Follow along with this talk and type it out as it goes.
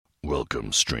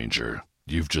Welcome, stranger.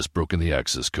 You've just broken the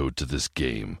access code to this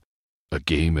game. A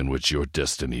game in which your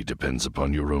destiny depends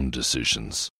upon your own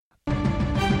decisions.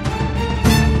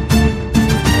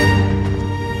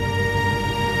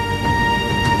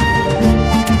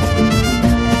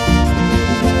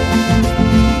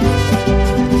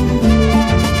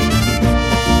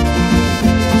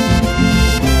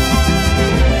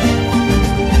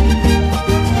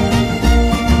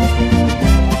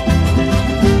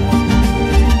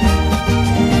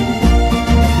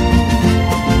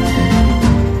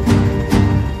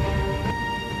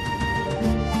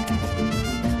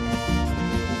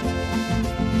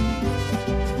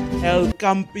 El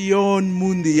Campeón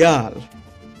Mundial,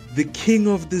 the king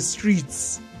of the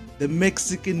streets, the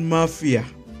Mexican mafia,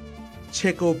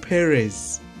 Checo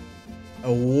Perez.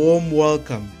 A warm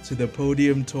welcome to the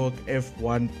Podium Talk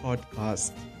F1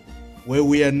 podcast, where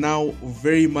we are now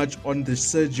very much on the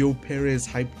Sergio Perez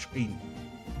hype train.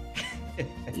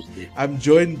 I'm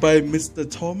joined by Mr.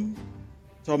 Tom.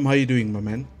 Tom, how you doing, my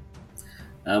man?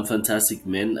 I'm fantastic,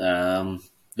 man.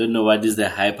 Don't know what is the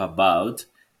hype about,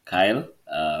 Kyle.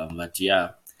 But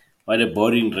yeah, what a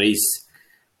boring race.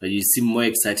 But you seem more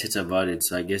excited about it,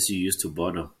 so I guess you used to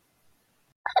boredom.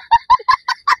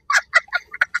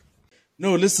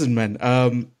 No, listen, man.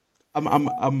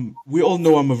 We all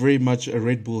know I'm a very much a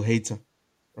Red Bull hater,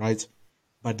 right?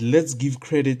 But let's give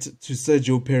credit to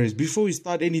Sergio Perez. Before we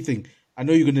start anything, I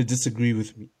know you're going to disagree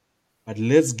with me, but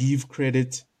let's give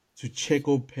credit to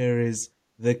Checo Perez,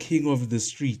 the king of the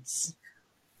streets.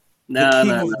 The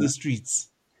king of the streets.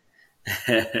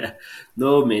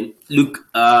 No, man. Look,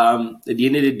 at the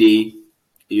end of the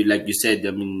day, like you said, I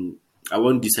mean, I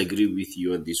won't disagree with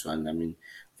you on this one. I mean,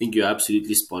 I think you're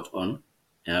absolutely spot on.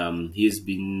 He's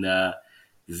been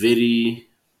very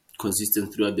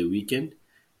consistent throughout the weekend,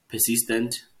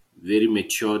 persistent, very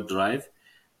mature drive.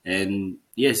 And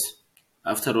yes,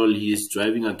 after all, he is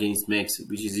driving against Max,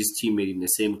 which is his teammate in the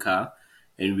same car.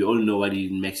 And we all know what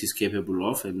Max is capable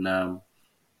of. And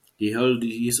he held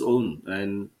his own.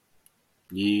 And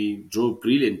he drove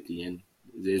brilliantly, and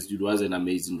it was an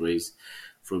amazing race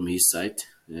from his side.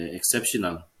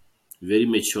 Exceptional, very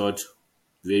matured,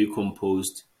 very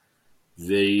composed,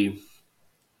 very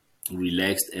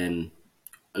relaxed, and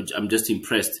I'm just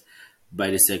impressed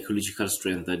by the psychological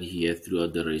strength that he had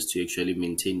throughout the race to actually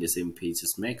maintain the same pace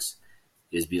as Max.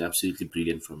 It's been absolutely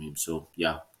brilliant from him. So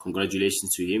yeah,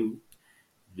 congratulations to him.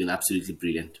 It's been absolutely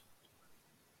brilliant.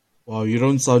 Wow, you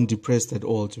don't sound depressed at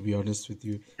all, to be honest with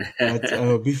you.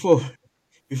 But before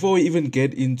we even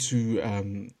get into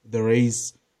the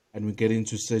race and we get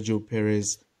into Sergio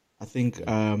Perez, I think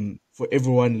for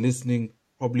everyone listening,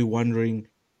 probably wondering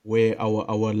where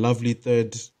our lovely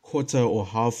third quarter or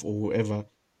half or whoever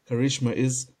Karishma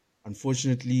is.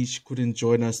 Unfortunately, she couldn't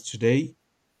join us today,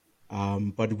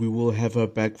 but we will have her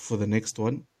back for the next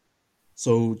one.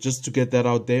 So just to get that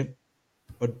out there.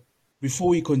 But before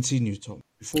we continue, Tom,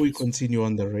 before we continue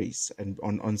on the race and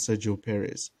on Sergio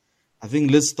Perez, I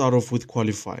think let's start off with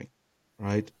qualifying,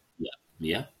 right?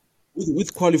 Yeah.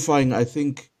 With qualifying, I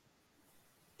think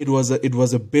it was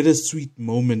a bittersweet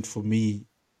moment for me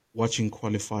watching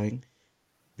qualifying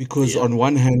because on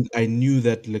one hand, I knew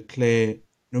that Leclerc,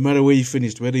 no matter where he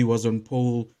finished, whether he was on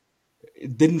pole,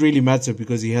 it didn't really matter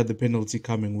because he had the penalty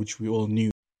coming, which we all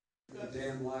knew. You're a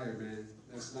damn liar, man.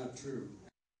 That's not true.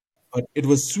 But it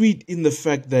was sweet in the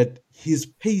fact that his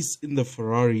pace in the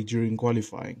Ferrari during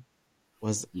qualifying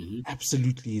was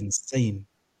absolutely insane.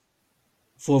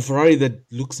 For a Ferrari that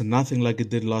looks nothing like it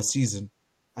did last season,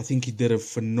 I think he did a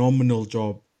phenomenal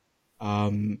job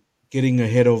getting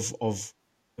ahead of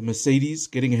the Mercedes,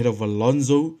 getting ahead of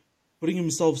Alonso, putting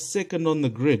himself second on the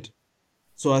grid.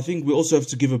 So I think we also have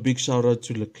to give a big shout out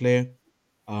to Leclerc.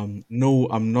 No,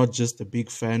 I'm not just a big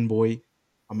fanboy.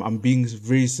 I'm being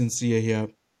very sincere here.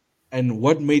 And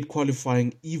what made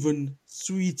qualifying even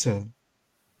sweeter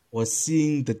was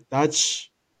seeing the Dutch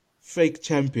fake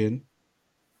champion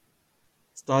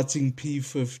starting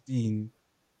P15.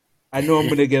 I know I'm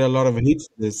going to get a lot of hate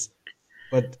for this,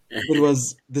 but it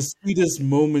was the sweetest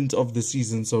moment of the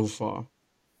season so far.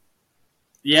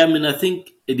 Yeah, I mean, I think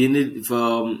it didn't.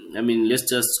 Let's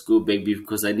just go back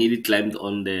because I nearly climbed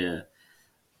on the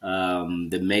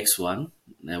Max one.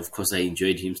 Now, of course, I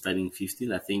enjoyed him starting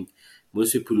 15. I think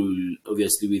most people will,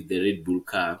 obviously, with the Red Bull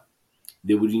car,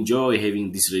 they would enjoy having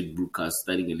this Red Bull car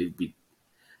starting a little bit,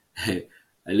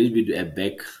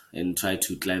 back and try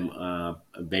to climb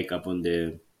back up on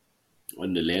the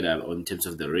ladder in terms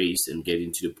of the race and get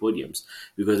into the podiums,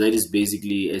 because that is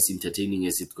basically as entertaining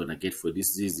as it's gonna get for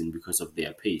this season because of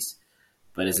their pace.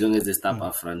 But as long as they stop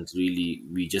up front, really,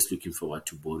 we're just looking forward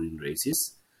to boring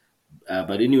races.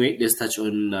 But anyway, let's touch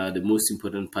on the most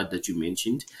important part that you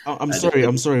mentioned. I'm The sorry.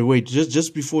 I'm sorry. Wait,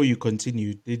 just before you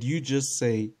continue, did you just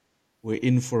say we're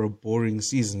in for a boring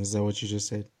season? Is that what you just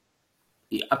said?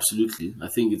 Yeah, absolutely. I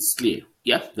think it's clear.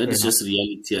 Yeah, that Fair is just enough.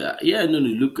 reality. Yeah, no, no.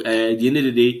 Look, at the end of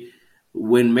the day,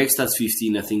 when Max starts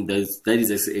 15, I think that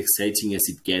is as exciting as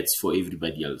it gets for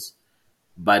everybody else.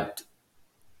 But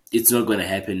it's not going to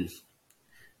happen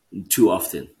too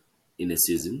often in a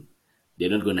season. They're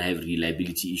not going to have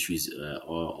reliability issues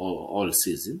all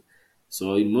season.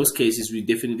 So in most cases, we're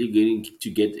definitely going to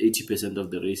get 80%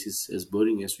 of the races as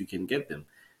boring as we can get them.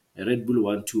 A Red Bull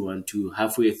 1-2-1-2,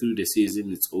 halfway through the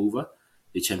season, it's over.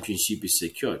 The championship is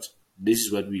secured. This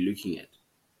is what we're looking at.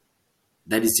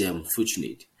 That is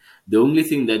unfortunate. The only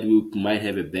thing that we might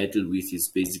have a battle with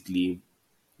is basically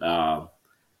uh,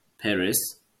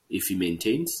 Perez, if he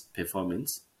maintains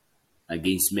performance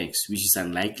against Max, which is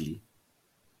unlikely.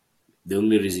 The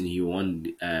only reason he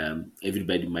won,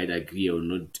 everybody might agree or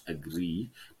not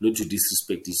agree, not to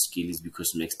disrespect his skill, is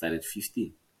because Max started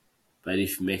 15. But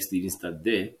if Max didn't start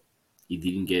there, he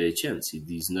didn't get a chance. He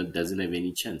doesn't have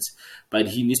any chance. But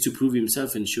he needs to prove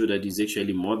himself and show that he's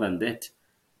actually more than that.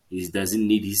 He doesn't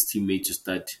need his teammate to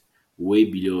start way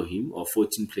below him or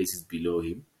 14 places below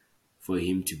him for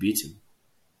him to beat him.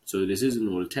 So the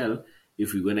season will tell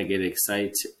if we're gonna get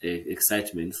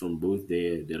excitement from both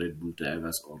the Red Bull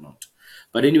drivers or not.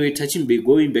 But anyway,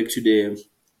 going back to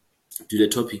the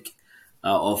topic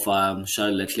of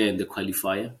Charles Leclerc and the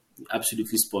qualifier,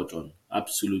 absolutely spot on.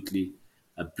 Absolutely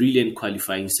a brilliant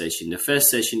qualifying session. The first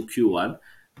session, Q1,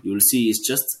 you will see is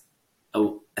just a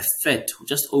third,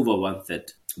 just over one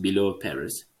third below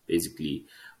Paris, basically,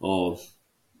 or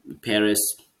Paris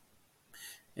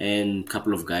and a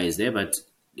couple of guys there, but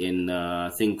in I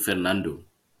think Fernando.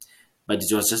 But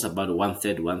it was just about one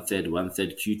third, one third, one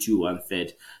third, Q2, one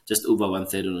third, just over one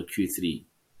third on a Q3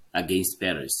 against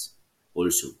Paris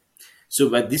also. So,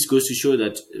 but this goes to show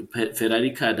that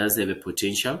Ferrari car does have a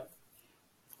potential.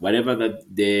 Whatever that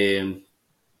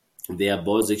their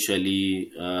boss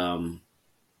actually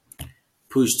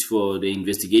pushed for the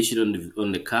investigation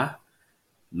on the car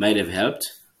might have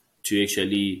helped to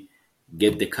actually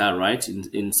get the car right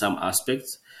in some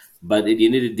aspects. But at the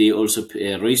end of the day, also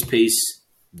race pace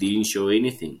didn't show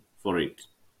anything for it,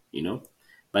 you know.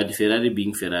 But Ferrari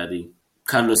being Ferrari,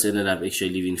 Carlos ended up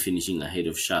actually even finishing ahead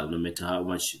of Charles, no matter how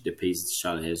much the pace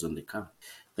Charles has on the car.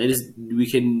 That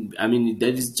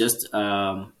is just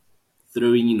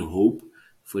throwing in hope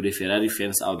for the Ferrari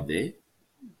fans out there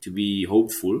to be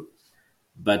hopeful.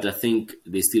 But I think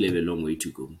they still have a long way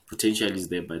to go. Potential is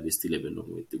there, but they still have a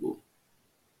long way to go.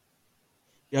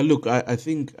 Yeah, look, I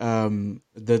think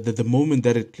the moment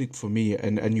that it clicked for me,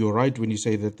 and you're right when you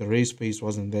say that the race pace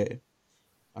wasn't there.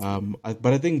 But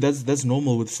I think that's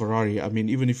normal with Ferrari. I mean,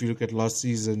 even if you look at last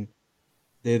season,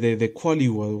 their quali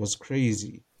was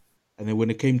crazy, and then when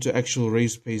it came to actual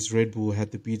race pace, Red Bull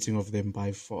had the beating of them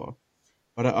by far.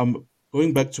 But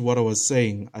going back to what I was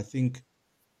saying. I think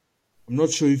I'm not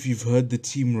sure if you've heard the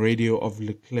team radio of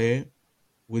Leclerc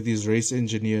with his race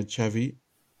engineer Xavi,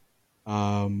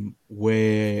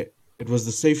 where it was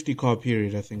the safety car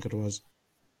period, I think it was,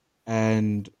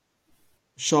 and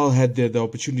Charles had the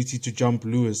opportunity to jump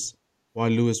Lewis while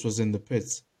Lewis was in the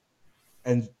pits,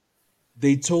 and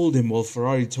they told him, well,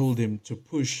 Ferrari told him to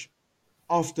push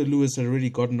after Lewis had already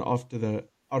gotten after the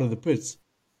out of the pits,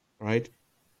 right?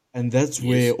 And that's Yes.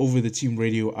 where over the team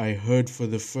radio I heard for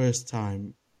the first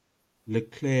time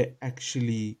Leclerc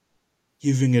actually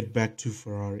giving it back to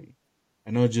Ferrari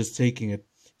and not just taking it.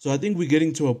 So I think we're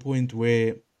getting to a point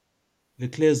where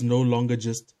Leclerc is no longer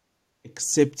just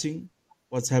accepting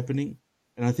what's happening.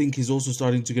 And I think he's also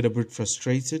starting to get a bit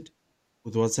frustrated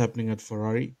with what's happening at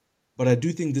Ferrari. But I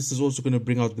do think this is also going to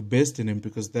bring out the best in him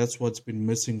because that's what's been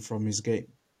missing from his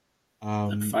game.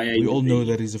 That fire We in the all know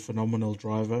belly. that he's a phenomenal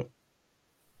driver,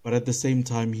 but at the same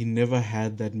time, he never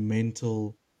had that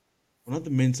mental, well, not the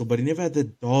mental, but he never had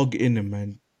that dog in him,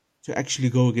 man, to actually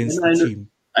go I against know, the I know,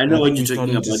 team. I And know I what think we're you're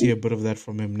talking starting to about. see a bit of that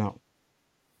from him now.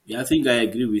 Yeah, I think I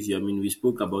agree with you. I mean, we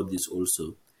spoke about this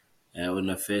also on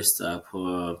our first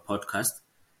podcast,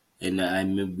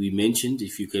 and we mentioned,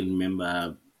 if you can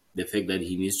remember, the fact that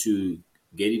he needs to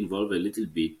get involved a little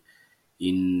bit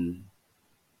in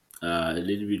a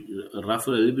little bit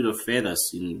ruffle a little bit of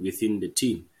feathers in within the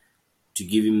team to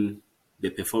give him the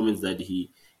performance that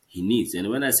he needs. And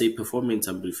when I say performance,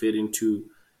 I'm referring to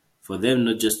for them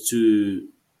not just to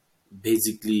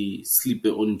basically sleep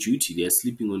on duty. They are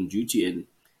sleeping on duty, and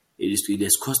it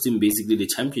has cost him basically the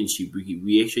championship.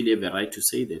 We actually have a right to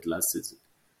say that last season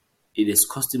it has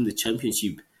cost him the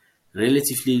championship.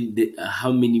 Relatively,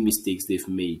 how many mistakes they've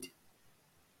made.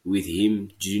 with him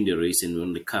during the race and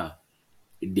on the car,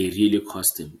 they really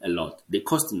cost him a lot. They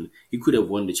cost him. He could have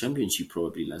won the championship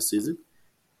probably last season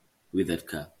with that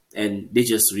car, and they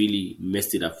just really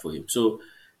messed it up for him. So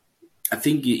I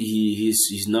think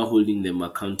he's now holding them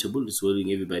accountable. He's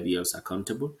holding everybody else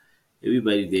accountable.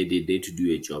 Everybody there, they're there to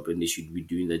do a job, and they should be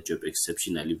doing that job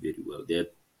exceptionally very well. They're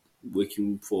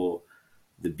working for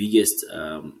the biggest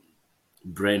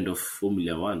brand of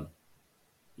Formula One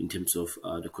in terms of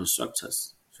the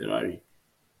constructors, Ferrari.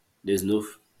 There's no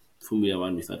Formula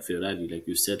One without Ferrari, like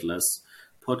you said last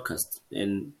podcast.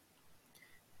 And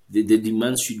the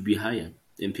demands should be higher.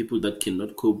 And people that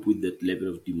cannot cope with that level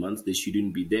of demands, they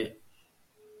shouldn't be there.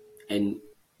 And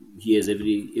he has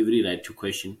every right to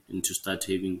question and to start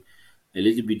having a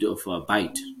little bit of a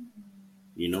bite,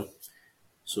 you know.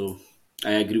 So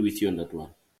I agree with you on that one.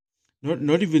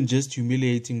 Not even just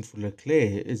humiliating for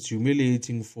Leclerc, it's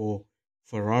humiliating for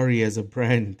Ferrari as a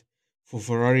brand, for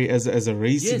Ferrari as a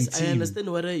racing Yes, team. I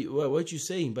understand what you're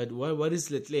saying, but what is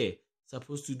Leclerc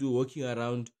supposed to do walking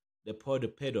around the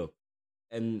paddock,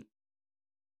 and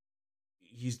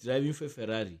he's driving for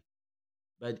Ferrari,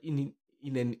 but in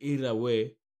an era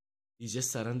where he's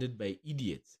just surrounded by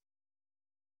idiots.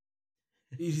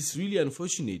 It is really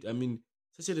unfortunate. I mean,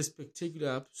 such a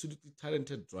spectacular, absolutely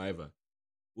talented driver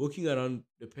walking around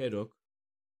the paddock.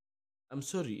 I'm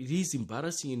sorry, it is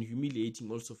embarrassing and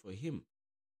humiliating also for him.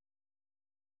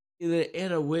 In an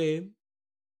era where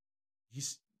he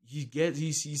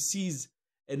sees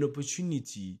an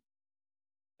opportunity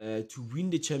to win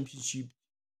the championship,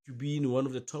 to be in one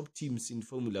of the top teams in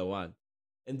Formula One,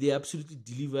 and they're absolutely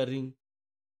delivering.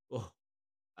 Oh,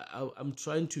 I'm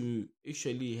trying to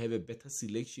actually have a better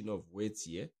selection of words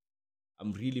here.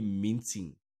 I'm really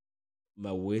mincing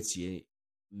my words here,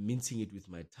 mincing it with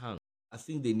my tongue. I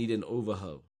think they need an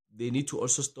overhaul. They need to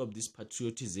also stop this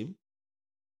patriotism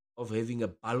of having a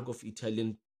bulk of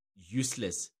Italian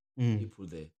useless people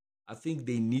there. I think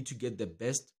they need to get the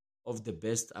best of the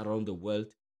best around the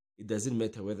world. It doesn't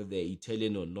matter whether they're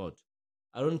Italian or not.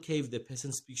 I don't care if the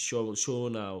person speaks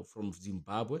Shona from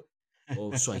Zimbabwe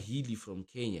or Swahili from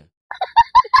Kenya.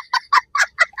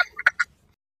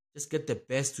 Just get the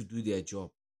best to do their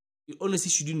job. It honestly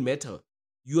shouldn't matter.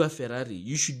 You are Ferrari.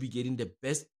 You should be getting the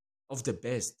best of the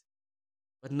best.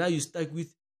 But now you're stuck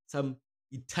with some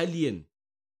Italian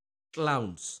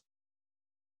clowns.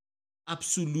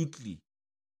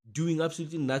 Doing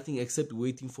absolutely nothing except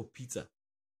waiting for pizza.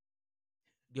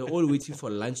 They're all waiting for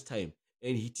lunchtime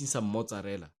and eating some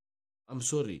mozzarella. I'm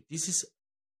sorry. This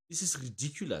is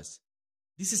ridiculous.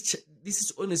 This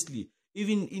is honestly,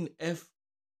 even in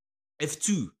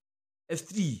F2,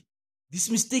 F3,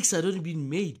 these mistakes are not being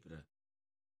made, bruh.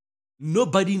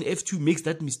 Nobody in F2 makes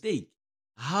that mistake.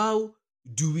 How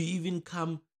do we even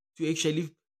come to actually...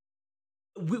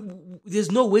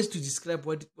 there's no words to describe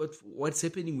what's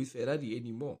happening with Ferrari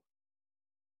anymore.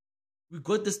 We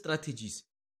got the strategies.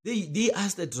 They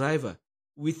asked the driver,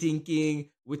 we're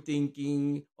thinking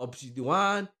option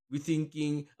one, we're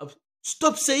thinking...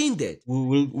 Stop saying that.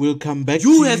 We'll come back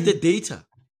You to have the data.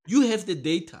 You have the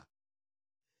data.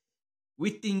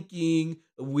 We're thinking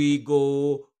we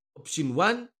go option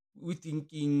one, we're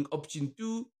thinking option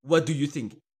two. What do you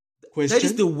think? Question? That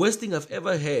is the worst thing I've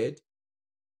ever heard,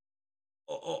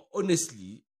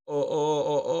 honestly,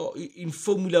 or in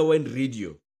Formula One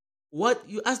radio. What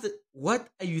you ask that? What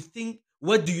do you think?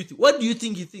 What do you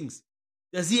think he thinks?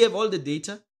 Does he have all the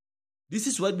data? This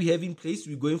is what we have in place.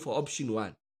 We're going for option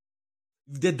one.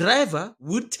 The driver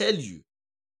would tell you,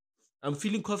 I'm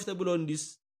feeling comfortable on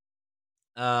these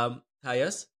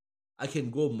tires. I can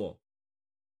go more.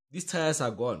 These tires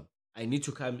are gone. I need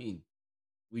to come in.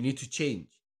 We need to change.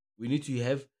 We need to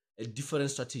have a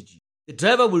different strategy. The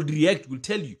driver will react, will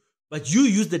tell you, but you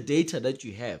use the data that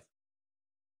you have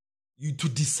to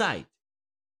decide.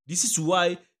 This is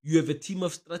why you have a team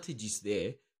of strategists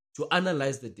there to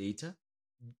analyze the data,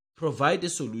 provide a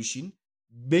solution,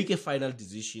 make a final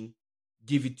decision,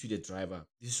 give it to the driver.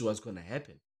 This is what's going to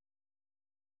happen.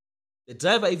 The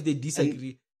driver, if they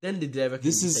disagree, then the driver can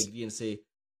disagree and say,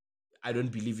 I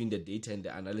don't believe in the data and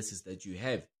the analysis that you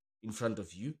have in front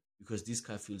of you because this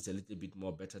car feels a little bit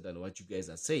more better than what you guys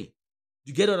are saying.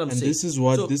 You get what I'm saying? This is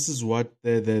what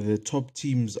the top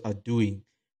teams are doing.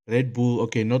 Red Bull,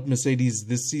 okay, not Mercedes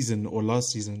this season or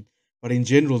last season, but in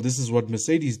general, this is what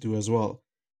Mercedes do as well.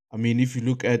 I mean, if you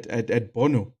look at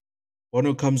Bono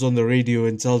comes on the radio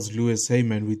and tells Lewis, hey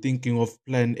man, we're thinking of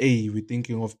plan A, we're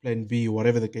thinking of plan B,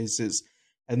 whatever the case is.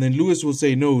 And then Lewis will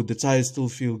say, no, the tires still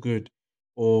feel good,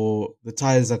 or the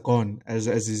tires are gone, as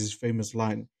is his famous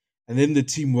line. And then the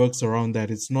team works around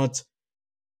that. It's not,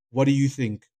 what do you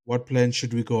think? What plan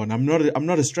should we go on? I'm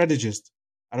not a strategist.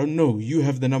 I don't know. You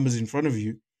have the numbers in front of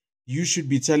you. You should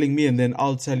be telling me, and then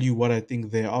I'll tell you what I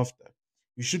think thereafter.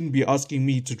 You shouldn't be asking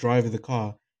me to drive the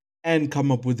car and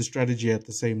come up with the strategy at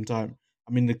the same time.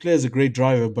 I mean, Leclerc's a great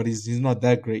driver, but he's not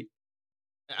that great.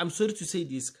 I'm sorry to say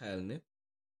this, Kyle. Ne?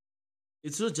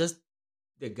 It's not just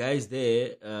the guys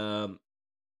there,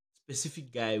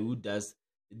 specific guy who does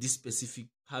this specific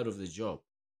part of the job.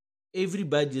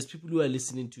 Everybody, there's people who are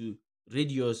listening to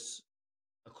radios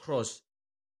across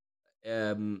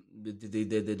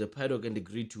the paddock and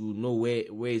agree to know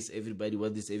where is everybody,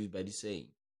 what is everybody saying.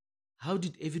 How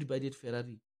did everybody at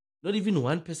Ferrari, not even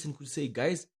one person could say,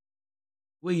 guys,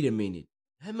 wait a minute,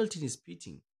 Hamilton is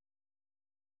pitting.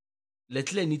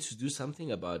 Leclerc needs to do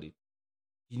something about it.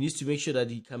 He needs to make sure that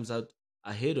he comes out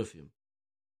ahead of him.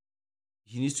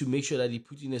 He needs to make sure that he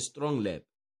puts in a strong lap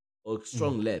or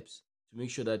strong laps to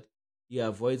make sure that he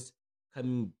avoids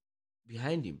coming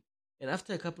behind him. And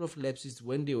after a couple of laps is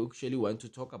when they actually want to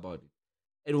talk about it.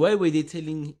 And why were they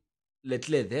telling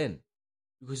Leclerc then?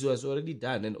 Because it was already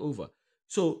done and over.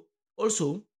 So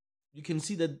also, you can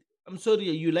see that, I'm sorry,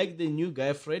 you like the new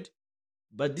guy, Fred,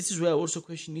 but this is where I also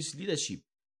question his leadership.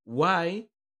 Why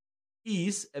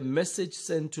is a message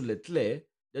sent to Leclerc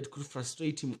that could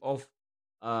frustrate him off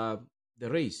the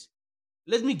race?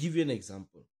 Let me give you an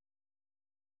example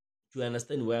to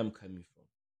understand where I'm coming from.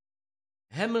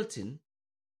 Hamilton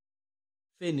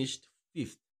finished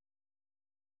 5th.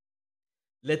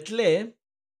 Leclerc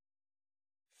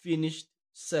finished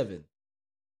 7th.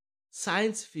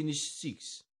 Sainz finished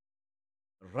 6th.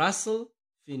 Russell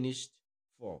finished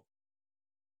 4th.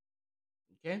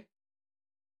 Okay?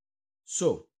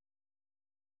 So,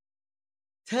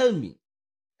 tell me,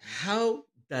 how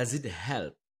does it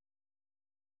help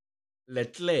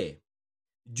Leclerc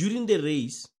during the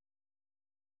race,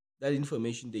 that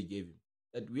information they gave him,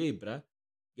 that way, bruh,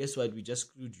 guess what, we just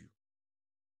screwed you.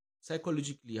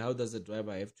 Psychologically, how does the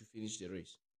driver have to finish the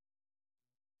race?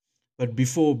 But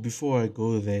before I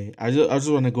go there, I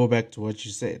just want to go back to what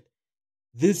you said.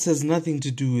 This has nothing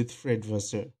to do with Fred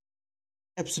Vasseur.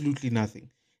 Absolutely nothing.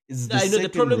 It's the I know the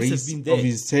second problems have race been of there.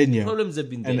 his The tenure. problems have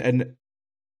been there. And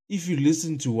if you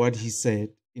listen to what he said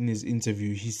in his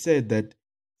interview, he said that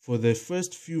for the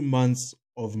first few months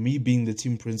of me being the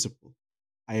team principal,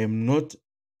 I am not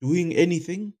doing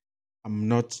anything. I'm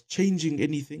not changing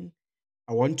anything.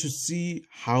 I want to see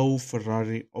how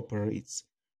Ferrari operates.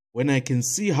 When I can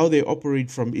see how they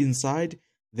operate from inside,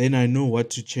 then I know what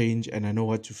to change and I know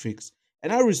what to fix.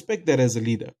 And I respect that as a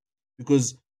leader,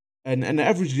 because an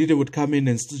average leader would come in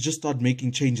and just start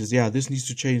making changes. Yeah, this needs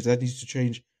to change, that needs to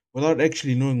change, without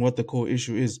actually knowing what the core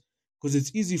issue is. Because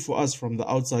it's easy for us from the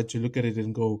outside to look at it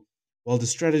and go, well, the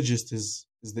strategist is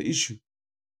the issue.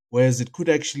 Whereas it could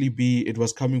actually be it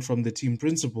was coming from the team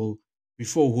principal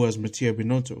before, who was Mattia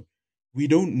Binotto. We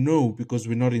don't know because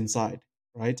we're not inside,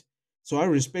 right? So I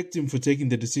respect him for taking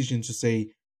the decision to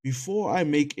say, before I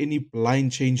make any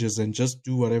blind changes and just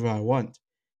do whatever I want,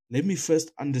 let me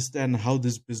first understand how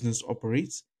this business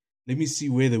operates. Let me see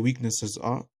where the weaknesses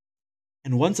are.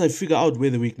 And once I figure out where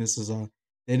the weaknesses are,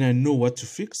 then I know what to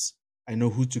fix, I know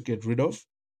who to get rid of,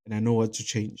 and I know what to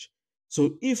change.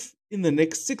 So if in the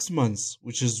next 6 months,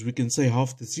 which is, we can say,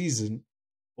 half the season,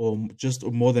 or just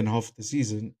more than half the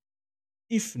season,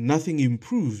 if nothing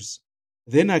improves,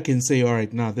 then I can say, all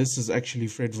right, now this is actually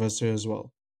Fred Vasseur as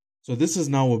well. So this is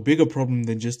now a bigger problem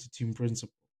than just a team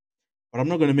principal. But I'm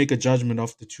not going to make a judgment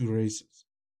after 2 races.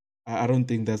 I don't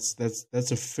think that's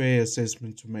a fair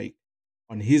assessment to make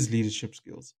on his leadership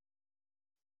skills.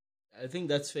 I think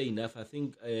that's fair enough. I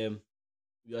think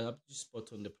you are up to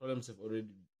spot on. The problems have already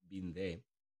been there.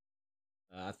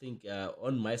 I think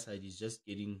on my side is just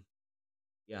getting,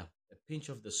 a pinch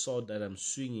of the sword that I'm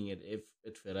swinging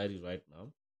at Ferrari right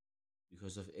now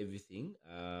because of everything.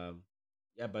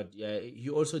 But he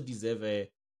also deserves a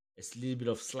little bit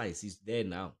of slice. He's there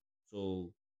now,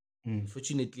 so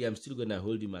unfortunately, I'm still gonna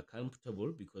hold him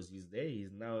accountable because he's there.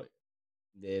 He's now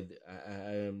the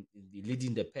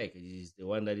leading the pack. He's the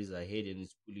one that is ahead and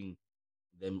is pulling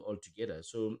them all together.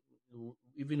 So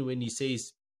even when he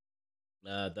says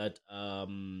that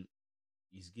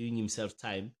he's giving himself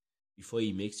time before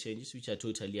he makes changes, which I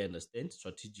totally understand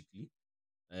strategically.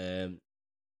 Um,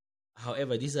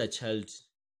 However, these are child.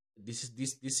 This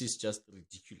is just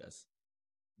ridiculous.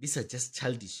 These are just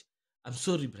childish. I'm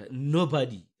sorry, bro.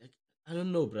 Nobody. Like, I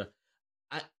don't know, bro.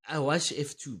 I watch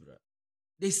F2, bro.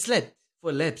 They slept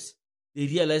for laps. They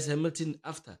realized Hamilton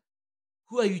after.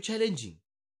 Who are you challenging?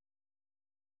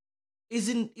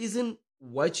 Isn't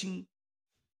watching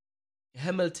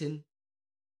Hamilton,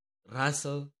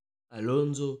 Russell,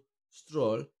 Alonso,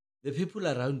 Stroll, the people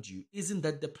around you, isn't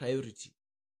that the priority?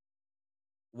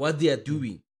 what they are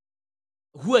doing.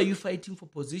 Who are you fighting for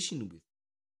position with?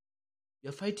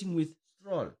 You're fighting with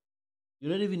Stroll.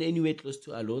 You're not even anywhere close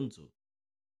to Alonso.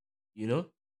 You know,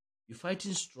 you're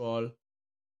fighting Stroll,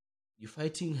 you're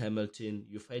fighting Hamilton,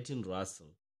 you're fighting Russell.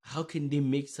 How can they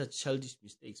make such childish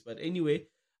mistakes? But anyway,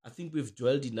 I think we've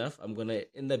dwelled enough. I'm gonna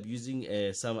end up using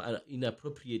some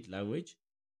inappropriate language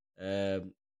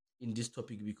in this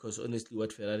topic, because honestly,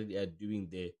 what Ferrari are doing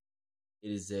there,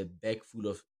 it is a bag full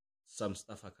of some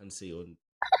stuff I can't say on.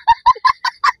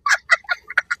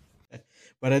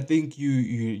 But I think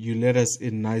you led us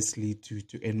in nicely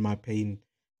to end my pain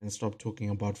and stop talking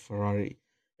about Ferrari.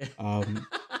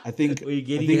 I think Were you I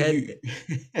getting think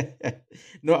hurt? you.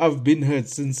 No, I've been hurt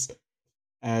since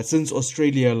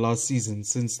Australia last season.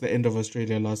 Since the end of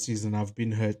Australia last season, I've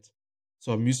been hurt,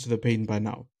 so I'm used to the pain by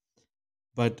now.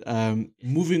 But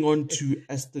moving on to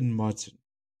Aston Martin,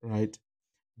 right?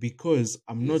 Because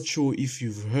I'm not Yes. sure if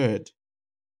you've heard,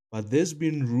 but there's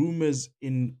been rumors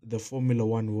in the Formula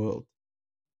One world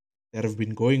that have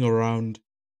been going around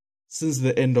since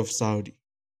the end of Saudi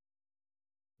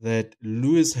that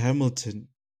Lewis Hamilton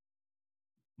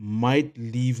might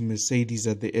leave Mercedes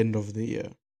at the end of the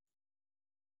year.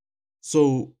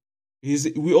 So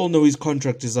we all know his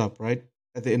contract is up, right?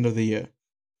 At the end of the year.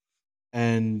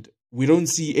 And we don't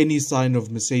see any sign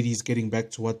of Mercedes getting back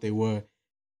to what they were,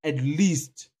 at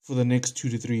least for the next 2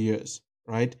 to 3 years,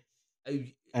 right? Now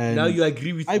And you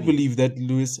agree with I me. believe that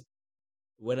Lewis.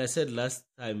 When I said last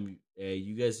time,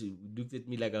 you guys looked at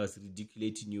me like I was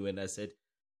ridiculating you when I said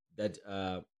that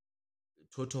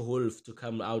Toto Wolff to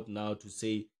come out now to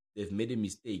say they've made a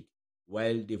mistake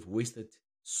while they've wasted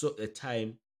so a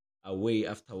time away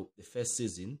after the first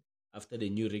season, after the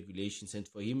new regulations, and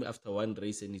for him after one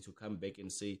race and he to come back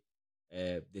and say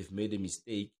they've made a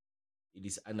mistake, it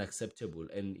is unacceptable,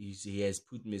 and he has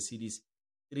put Mercedes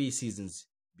 3 seasons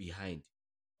behind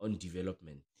on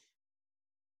development.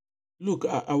 Look,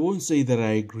 I won't say that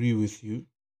I agree with you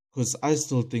because I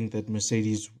still think that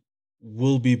Mercedes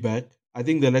will be back. I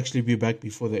think they'll actually be back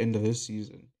before the end of this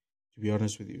season, to be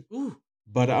honest with you. Ooh,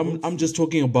 But I'm just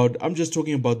talking about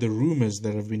the rumors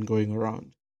that have been going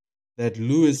around that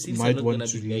Lewis Mercedes are might not want gonna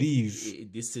to be back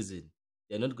leave. this season.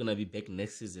 They're not gonna be back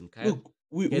next season, Kyle. Look,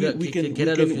 we, Get we, out, we get, can get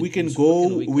we out of can your we can dreams. Fucking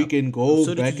go wake we up. can I'm go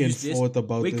sorry back to and use this. forth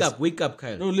about Wake this. up, wake up,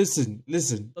 Kyle. No, listen.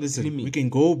 Stop dreaming. We can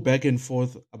go back and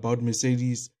forth about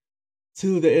Mercedes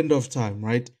till the end of time,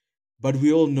 right? But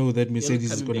we all know that They're not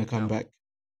Mercedes is coming gonna back come now. back.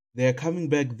 They are coming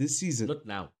back this season. Not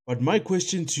now. But my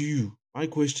question to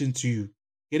you,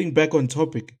 getting back on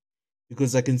topic,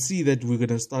 because I can see that we're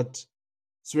gonna start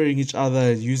swearing each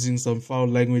other, using some foul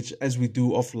language as we do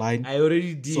offline. I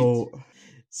already did.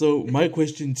 So my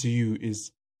question to you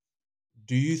is,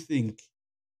 do you think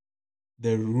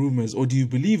the rumors, or do you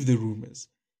believe the rumors?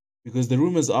 Because the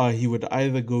rumors are he would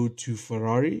either go to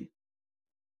Ferrari,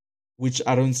 which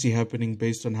I don't see happening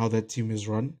based on how that team is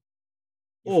run,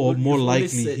 or more You've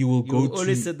always likely said, he will go you've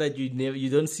always to. said that you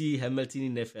don't see Hamilton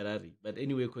in a Ferrari. But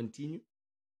anyway, continue.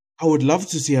 I would love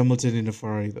to see Hamilton in a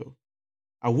Ferrari though.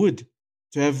 I would.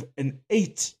 To have an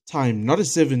 8-time, not a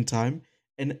 7-time,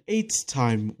 an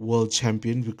 8-time world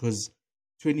champion, because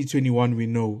 2021 we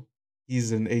know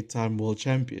he's an 8-time world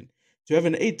champion. To have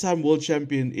an 8-time world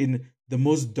champion in the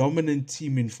most dominant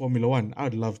team in Formula One,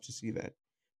 I'd love to see that.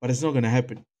 But it's not going to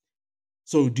happen.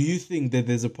 So do you think that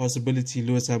there's a possibility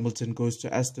Lewis Hamilton goes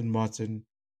to Aston Martin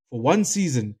for one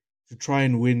season to try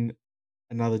and win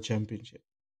another championship?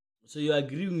 So you're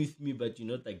agreeing with me, but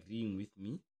you're not agreeing with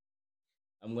me.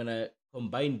 I'm gonna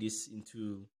combine this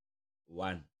into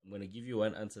one. I'm gonna give you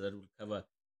one answer that will cover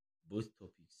both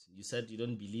topics. You said you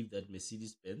don't believe that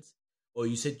Mercedes Benz, or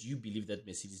you said you believe that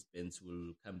Mercedes Benz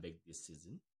will come back this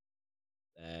season.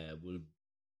 Will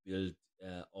build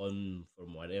on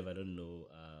from whatever, I don't know,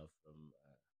 from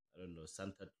I don't know,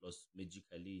 Santa Claus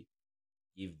magically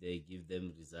give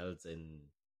them results, and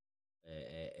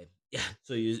yeah.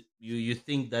 So you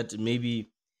think that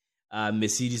maybe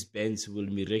Mercedes Benz will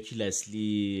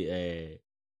miraculously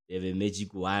have a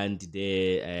magic wand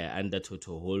there under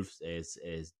Toto Wolff's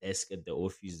as desk at the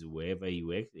office wherever he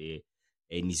works,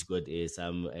 and he's got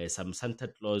some Santa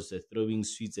Claus throwing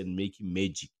sweets and making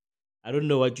magic. I don't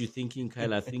know what you're thinking,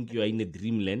 Kyle. I think you are in a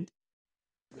dreamland.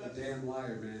 You're a damn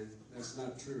liar, man. That's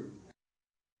not true.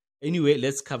 Anyway,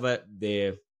 let's cover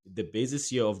the basis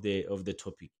here of the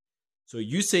topic. So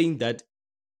you saying that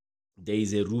there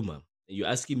is a rumor, and you're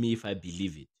asking me if I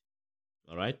believe it.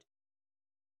 All right.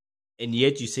 And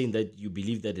yet you're saying that you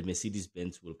believe that the Mercedes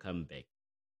Benz will come back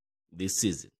this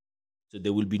season. So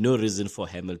there will be no reason for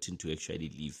Hamilton to actually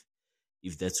leave,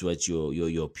 if that's what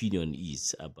your opinion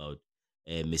is about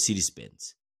Mercedes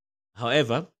Benz.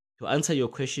 However, To answer your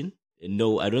question,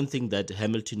 no, I don't think that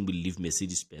Hamilton will leave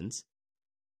Mercedes Benz.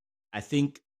 I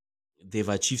think they've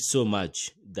achieved so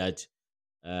much that,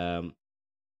 um,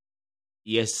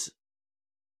 yes,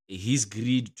 his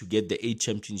greed to get the 8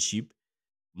 championship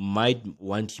might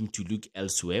want him to look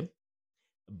elsewhere.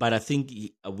 But I think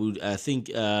he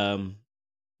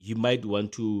might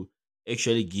want to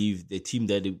actually give the team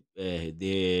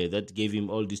that gave him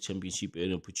all this championship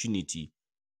an opportunity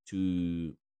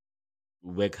to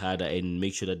work harder and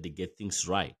make sure that they get things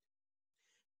right.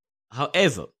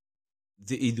 However,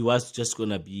 it was just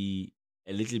gonna be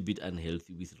a little bit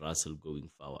unhealthy with Russell going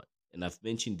forward, and I've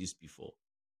mentioned this before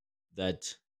that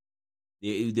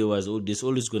there's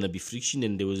always gonna be friction,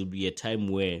 and there will be a time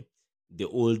where the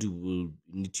old will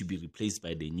need to be replaced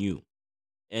by the new,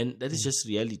 and that is Mm. just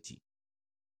reality.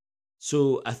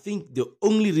 So I think the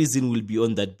only reason will be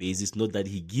on that basis, not that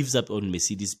he gives up on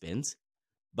Mercedes Benz,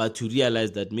 but to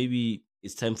realize that maybe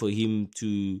it's time for him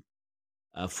to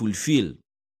fulfill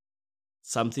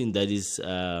something that is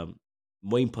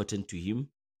more important to him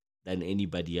than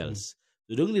anybody Mm. else.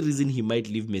 So the only reason he might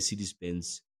leave Mercedes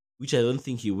Benz, which I don't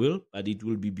think he will, but it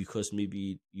will be because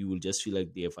maybe you will just feel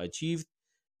like they have achieved.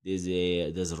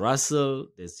 There's Russell,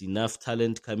 there's enough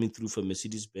talent coming through for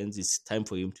Mercedes Benz. It's time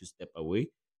for him to step away.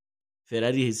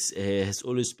 Ferrari has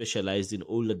always specialized in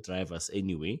older drivers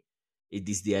anyway. It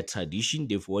is their tradition.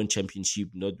 They've won championship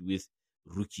not with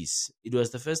rookies. It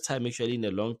was the first time actually in a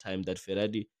long time that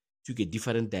Ferrari took a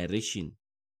different direction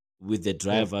with the Yeah.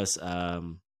 drivers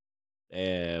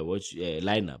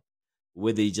lineup,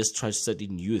 where they just trusted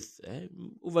in youth.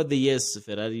 Over the years,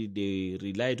 Ferrari, they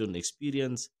relied on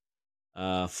experience,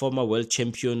 former world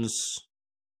champions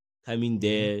coming Mhm.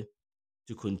 there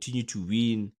to continue to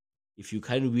win. If you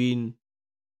can't win,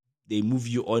 they move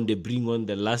you on. They bring on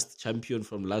the last champion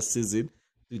from last season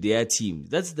to their team.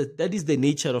 That is the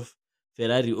nature of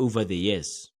Ferrari over the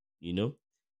years, you know.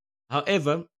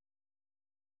 However,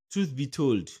 truth be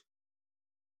told,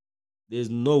 there's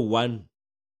no one.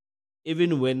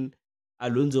 Even when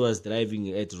Alonso was driving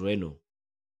at Renault,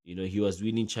 he was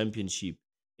winning championship.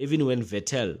 Even when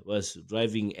Vettel was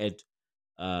driving at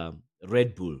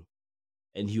Red Bull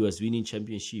and he was winning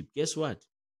championship, guess what?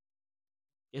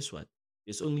 Guess what?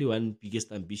 There's only one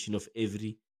biggest ambition of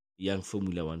every young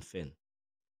Formula One fan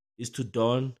is to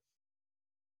don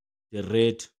the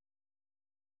red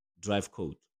drive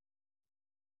code.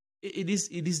 It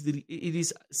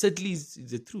is certainly is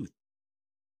the truth.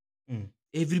 Mm.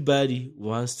 Everybody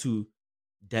wants to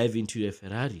dive into a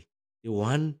Ferrari. They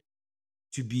want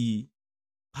to be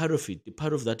part of it, the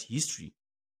part of that history.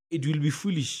 It will be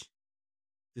foolish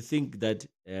to think that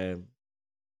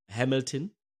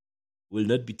Hamilton will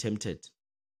not be tempted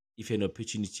if an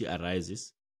opportunity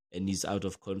arises and he's out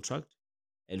of contract,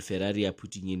 and Ferrari are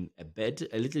putting in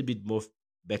a little bit more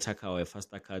better car or a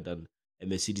faster car than a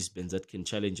Mercedes Benz that can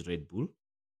challenge Red Bull.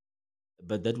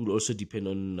 But that will also depend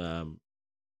on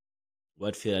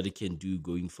what Ferrari can do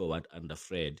going forward under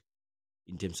Fred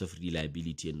in terms of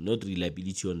reliability, and not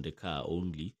reliability on the car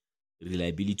only,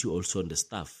 reliability also on the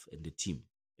staff and the team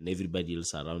and everybody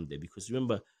else around there. Because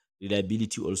remember,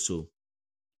 reliability also,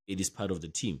 it is part of the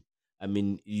team. I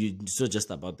mean, it's not just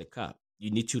about the car.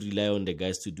 You need to rely on the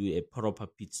guys to do a proper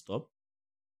pit stop.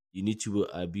 You need to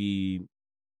be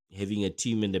having a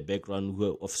team in the background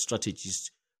of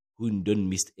strategists who don't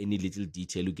miss any little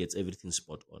detail, who gets everything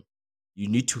spot on. You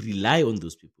need to rely on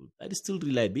those people. That is still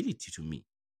reliability to me.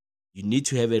 You need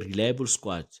to have a reliable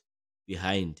squad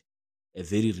behind a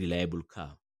very reliable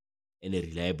car and a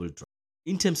reliable driver.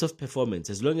 In terms of performance,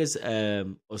 as long as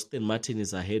Aston Martin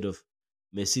is ahead of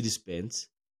Mercedes Benz,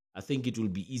 I think it will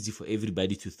be easy for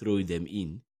everybody to throw them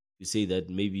in to say that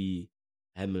maybe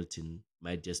Hamilton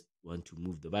might just want to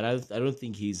move them. But I don't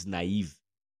think he's naive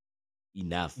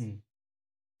enough Mm.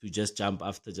 to just jump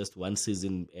after just one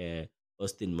season.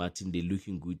 Aston Martin, they're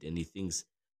looking good, and he thinks,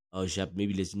 oh, Jap,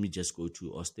 maybe let me just go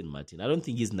to Aston Martin. I don't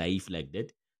think he's naive like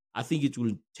that. I think it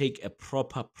will take a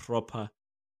proper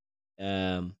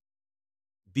um,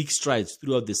 big strides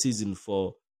throughout the season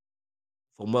for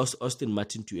most Aston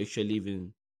Martin to actually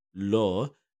even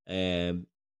lure um,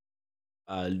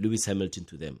 Lewis Hamilton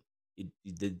to them.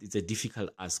 It's a difficult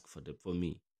ask for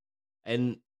me,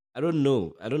 and I don't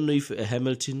know. I don't know if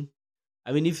Hamilton.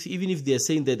 I mean, if even if they're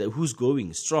saying that who's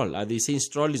going, Stroll. Are they saying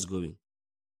Stroll is going?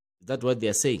 Is that what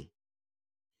they're saying?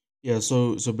 Yeah,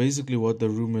 so basically what the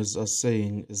rumors are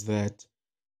saying is that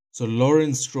so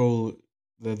Lawrence Stroll,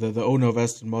 the owner of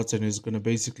Aston Martin, is going to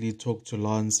basically talk to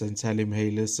Lance and tell him, hey,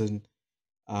 listen,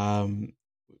 um,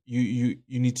 you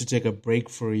need to take a break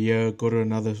for a year, go to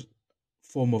another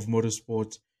form of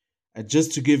motorsport,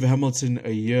 just to give Hamilton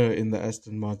a year in the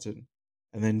Aston Martin.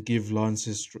 and then give Lance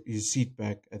his seat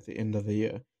back at the end of the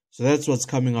year. So that's what's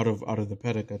coming out of the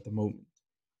paddock at the moment.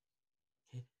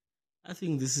 I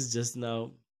think this is just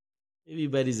now.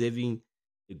 Everybody's having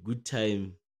a good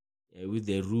time with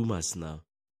the rumors now.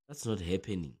 That's not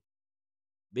happening.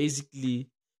 Basically,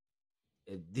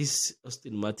 this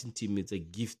Aston Martin team is a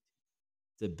gift.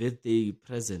 It's a birthday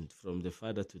present from the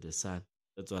father to the son.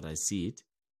 That's what I see it.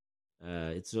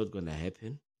 It's not going to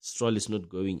happen. Stroll is not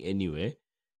going anywhere.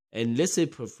 And let's say,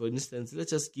 for instance,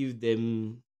 let's just give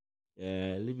them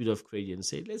a little bit of credit and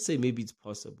say, let's say maybe it's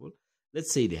possible.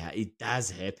 Let's say it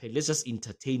does happen. Let's just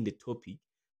entertain the topic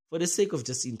for the sake of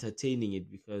just entertaining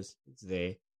it because it's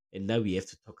there. And now we have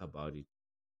to talk about it,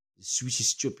 which is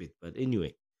stupid. But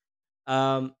anyway,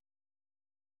 I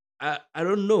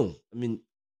don't know. I mean,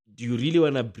 do you really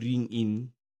want to bring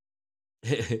in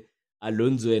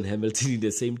Alonso and Hamilton in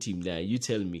the same team? Now, you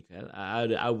tell me, Kyle.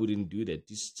 I wouldn't do that.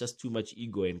 It's just too much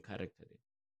ego and character there.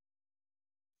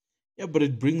 Yeah, but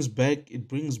it brings back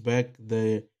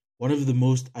the one of the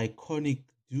most iconic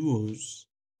duos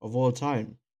of all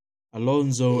time,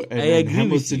 Alonso and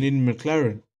Hamilton in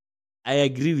McLaren. I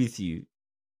agree with you.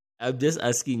 I'm just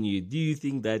asking you, do you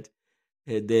think that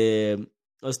the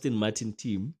Aston Martin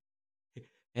team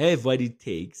have what it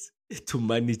takes to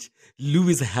manage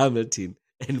Lewis Hamilton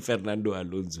and Fernando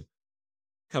Alonso?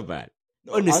 Come on.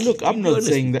 Honestly, look, I'm not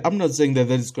saying that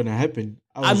is going to happen.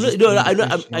 I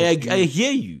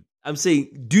hear you. I'm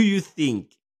saying, do you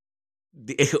think?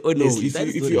 Honestly, no,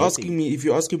 if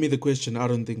you're asking me the question, I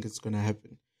don't think it's going to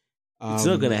happen. It's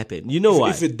not going to happen. You know why?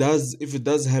 If it does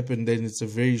happen, then it's a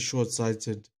very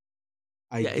short-sighted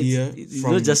idea. It's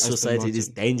not just short-sighted; it's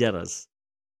dangerous.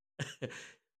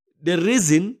 The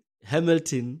reason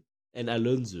Hamilton and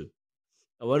Alonso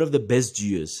are one of the best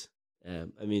duos.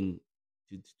 I mean,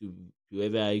 to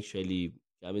ever actually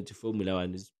come into Formula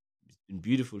One, it's been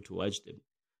beautiful to watch them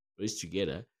race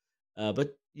together.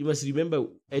 But you must remember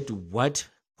at what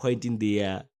point in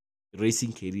their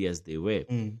racing careers they were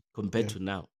compared to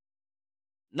now.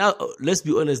 Now, let's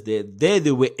be honest,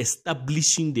 they were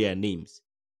establishing their names.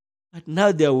 But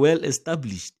now they are well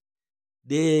established.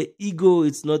 The ego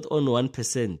is not on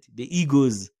 1%. The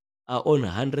egos are on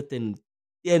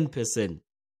 110%.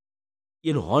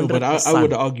 You know, 100%. No, but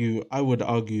I would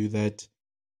argue that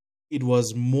it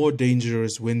was more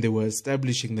dangerous when they were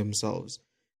establishing themselves,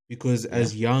 because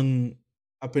as young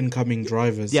up and coming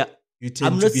drivers, you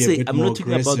tend to be a bit more aggressive. I'm not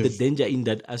talking about the danger in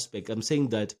that aspect. I'm saying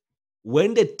that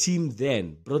when the team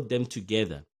then brought them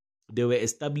together, they were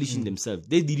establishing themselves.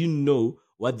 They didn't know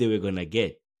what they were going to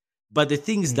get. But the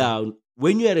thing is that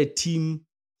when you are a team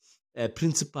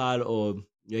principal or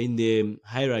you're in the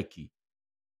hierarchy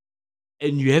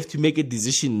and you have to make a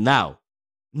decision now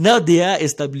they are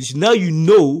established. Now you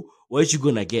know what you're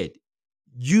going to get.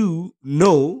 You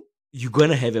know you're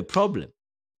going to have a problem.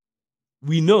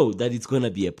 We know that it's going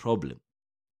to be a problem.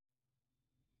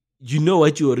 You know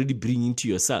what you're already bringing to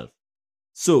yourself.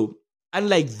 So,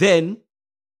 unlike then,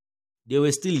 they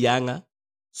were still younger.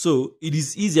 So, it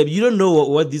is easier. You don't know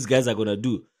what these guys are going to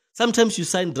do. Sometimes you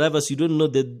sign drivers, you don't know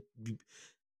that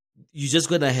you're just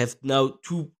going to have now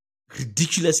two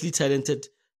ridiculously talented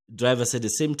drivers at the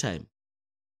same time.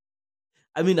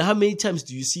 I mean, how many times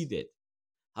do you see that?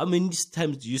 How many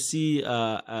times do you see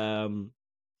Hamilton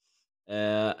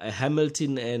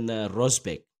and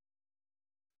Rosberg?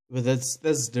 Well,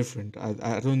 that's different.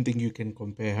 I don't think you can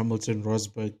compare Hamilton,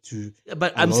 Rosberg to.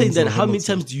 But I'm saying that how many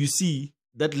times do you see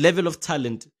that level of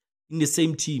talent in the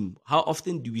same team? How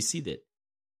often do we see that?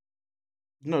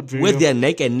 Not very. Where they are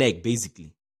neck and neck,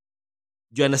 basically.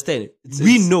 Do you understand?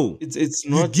 We know. It's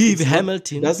not.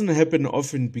 Hamilton. It doesn't happen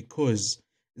often because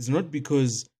it's not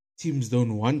because teams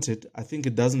don't want it. I think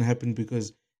it doesn't happen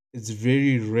because it's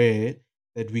very rare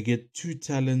that we get two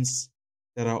talents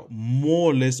that are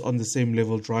more or less on the same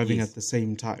level driving at the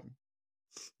same time.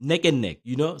 Neck and neck,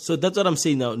 you know? So that's what I'm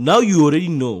saying now. Now you already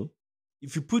know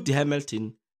if you put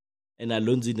Hamilton and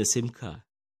Alonso in the same car,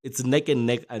 it's neck and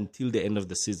neck until the end of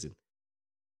the season.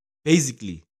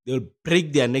 Basically, they'll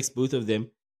break their necks, both of them.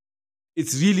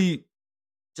 It's really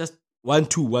just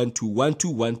 1-2, 1-2,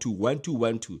 1-2, 1-2,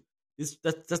 1-2,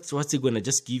 1-2. That's what they're going to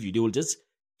just give you. They will just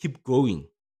keep going.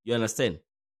 You understand?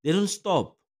 They don't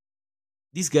stop.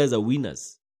 These guys are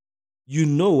winners. You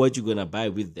know what you're going to buy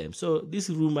with them. So this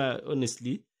rumor,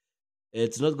 honestly,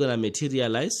 it's not going to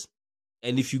materialize.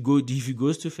 And if he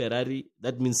goes to Ferrari,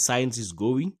 that means Sainz is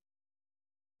going.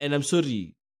 And I'm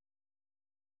sorry,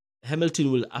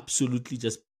 Hamilton will absolutely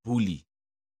just bully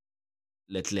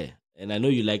Leclerc. And I know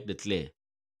you like Leclerc,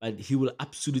 but he will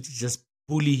absolutely just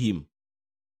bully him.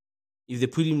 If they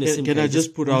put him in the same Can I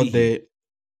just put out there?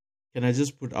 can I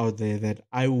just put out there that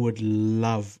I would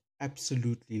love,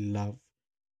 absolutely love,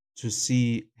 to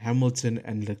see Hamilton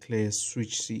and Leclerc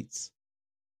switch seats.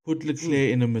 Put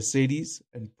Leclerc in a Mercedes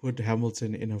and put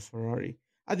Hamilton in a Ferrari.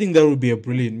 I think that would be a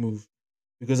brilliant move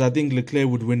because I think Leclerc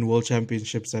would win world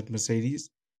championships at Mercedes.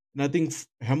 And I think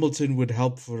Hamilton would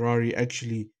help Ferrari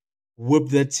actually whip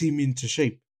that team into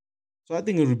shape. So I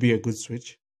think it would be a good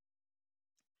switch.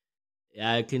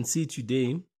 Yeah, I can see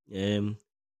today.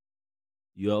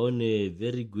 You are on a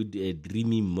very good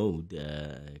dreamy mode,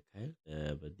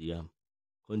 Kyle. But yeah,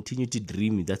 continue to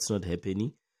dream. That's not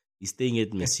happening. He's staying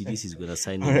at Mercedes. He's gonna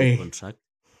sign a All new right. contract.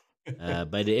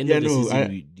 By the end Yeah, of the no,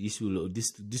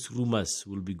 season, this rumors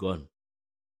will be gone.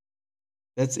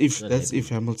 that's It's if not that's if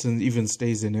happening. Hamilton even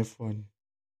stays in F1.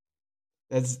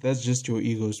 That's just your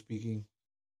ego speaking.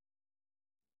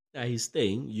 Yeah, he's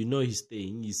staying. You know he's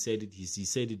staying. He said it. He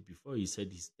said it before. He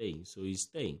said he's staying. So he's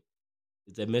staying.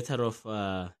 It's a matter of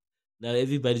now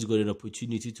everybody's got an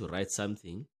opportunity to write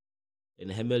something,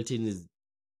 and Hamilton is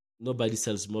nobody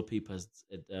sells more papers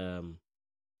at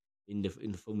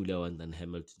in Formula One than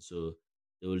Hamilton. So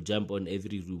they will jump on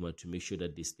every rumor to make sure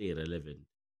that they stay relevant.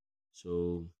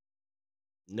 So,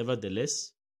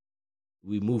 nevertheless,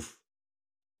 we move.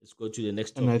 Let's go to the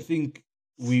next And I topic. think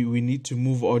we need to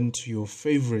move on to your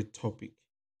favorite topic.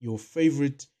 Your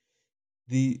favorite,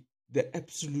 the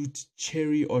absolute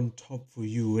cherry on top for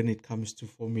you when it comes to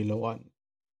Formula One.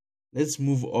 Let's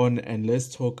move on and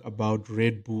let's talk about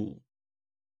Red Bull,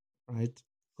 right?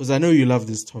 Because I know you love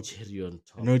this topic. Cherry on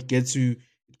I top. know it gets you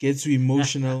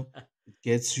emotional, it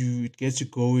gets you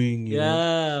going, you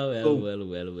know. Yeah, So well.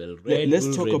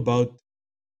 let's talk Red Bull. about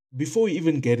before we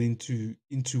even get into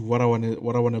what I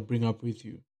wanna bring up with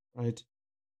you, right?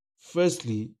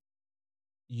 Firstly,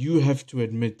 you have to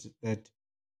admit that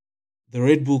the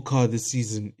Red Bull car this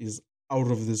season is out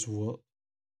of this world.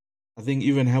 I think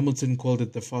even Hamilton called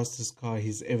it the fastest car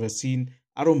he's ever seen.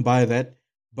 I don't buy that,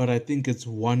 but I think it's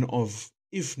one of,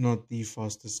 if not the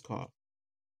fastest car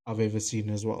I've ever seen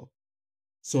as well.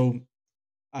 So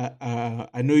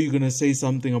I know you're gonna say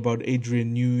something about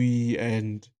Adrian Newey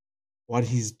and what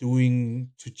he's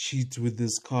doing to cheat with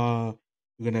this car.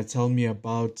 You're gonna tell me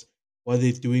about what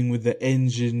they're doing with the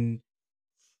engine.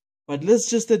 But let's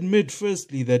just admit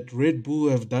firstly that Red Bull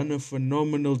have done a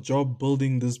phenomenal job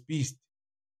building this beast.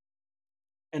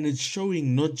 And it's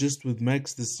showing not just with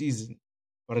Max this season,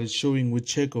 but it's showing with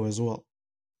Checo as well.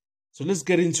 So let's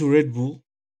get into Red Bull.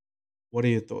 What are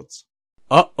your thoughts?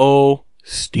 Uh-oh.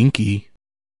 Stinky.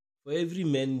 For every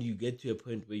man, you get to a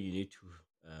point where you need to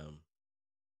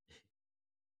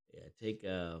take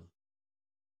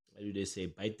what do they say,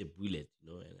 bite the bullet,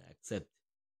 and accept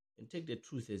and take the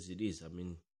truth as it is. I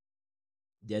mean,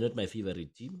 they are not my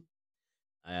favorite team.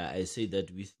 I say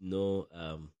that with no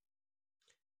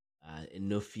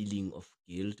feeling of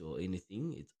guilt or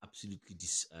anything. It's absolutely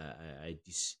I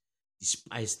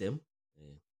despise them.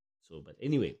 But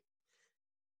anyway,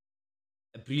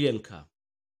 a brilliant car,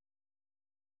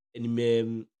 and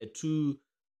a true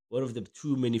one of the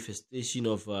true manifestation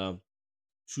of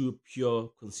true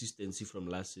pure consistency from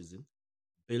last season.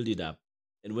 Build it up,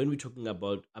 and when we're talking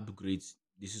about upgrades,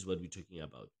 this is what we're talking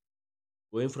about.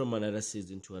 Going from another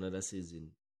season to another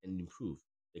season and improve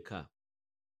the car.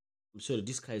 I'm sorry,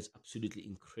 this car is absolutely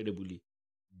incredibly,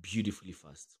 beautifully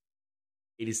fast.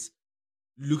 It is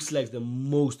looks like the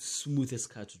most smoothest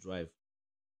car to drive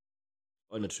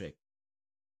on a track.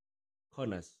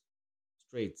 Corners,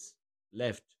 straights,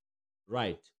 left,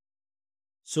 right.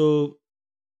 So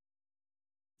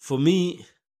for me,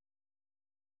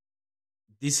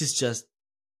 this is just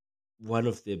one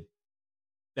of the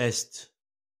best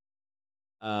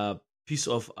piece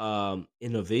of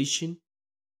innovation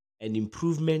and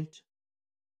improvement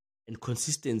and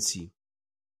consistency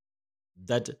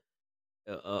that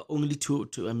only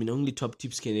top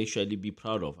tips can actually be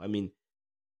proud of. I mean,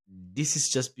 this is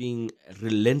just being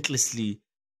relentlessly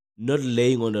not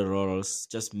laying on the laurels,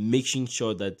 just making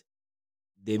sure that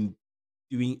they're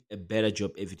doing a better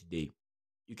job every day.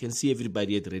 You can see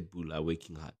everybody at Red Bull are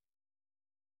working hard,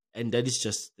 and that is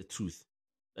just the truth.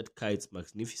 That car is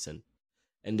magnificent,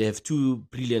 and they have two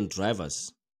brilliant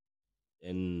drivers,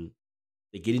 and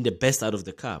they're getting the best out of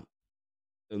the car.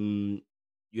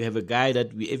 You have a guy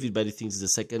that everybody thinks is the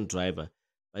second driver,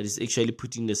 but he's actually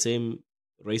putting the same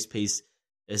race pace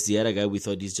as the other guy we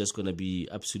thought he's just going to be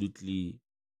absolutely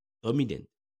dominant.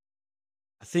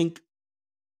 I think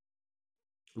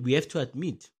we have to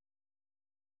admit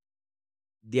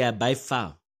they are by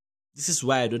far. This is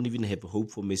why I don't even have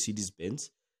hope for Mercedes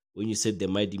Benz when you said they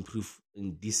might improve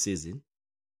in this season.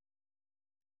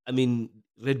 I mean,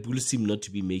 Red Bull seem not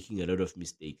to be making a lot of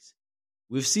mistakes.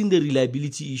 We've seen the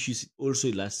reliability issues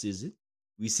also last season.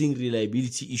 We're seeing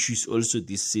reliability issues also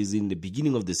this season, the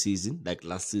beginning of the season, like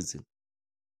last season.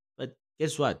 But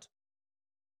guess what?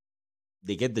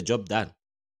 They get the job done.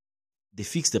 They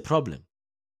fix the problem.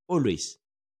 Always.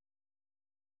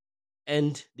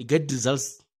 And they get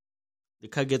results. The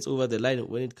car gets over the line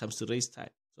when it comes to race time.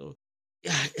 So,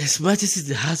 yeah, as much as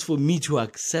it's hard for me to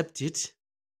accept it,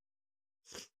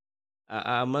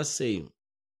 I must say,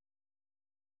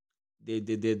 they're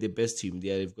the best team.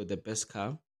 They've got the best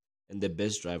car and the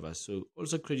best drivers. So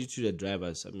also credit to the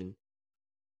drivers. I mean,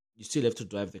 you still have to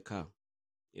drive the car.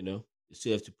 You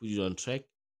still have to put it on track.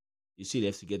 You still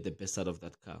have to get the best out of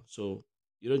that car. So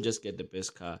you don't just get the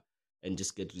best car and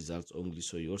just get results only.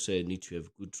 So you also need to have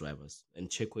good drivers. And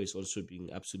Checo is also being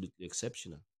absolutely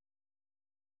exceptional.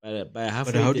 By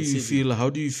halfway, But how do you feel? How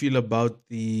do you feel about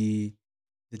the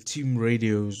team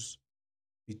radios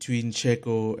between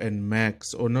Checo and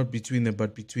Max, or not between them,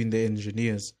 but between the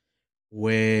engineers,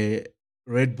 where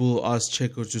Red Bull asked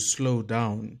Checo to slow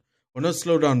down, or not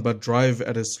slow down, but drive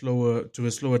at a slower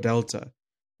delta.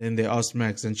 Then they asked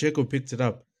Max, and Checo picked it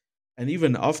up. And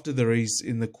even after the race,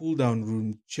 in the cool down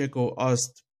room, Checo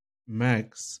asked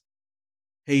Max,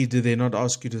 "Hey, did they not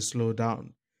ask you to slow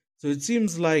down?" So it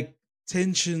seems like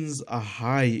tensions are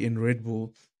high in Red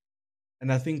Bull,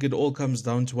 and I think it all comes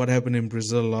down to what happened in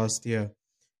Brazil last year.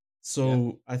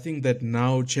 So I think that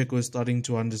now Checo is starting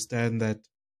to understand that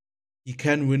he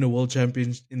can win a world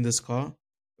championship in this car,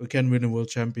 or can win a world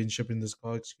championship in this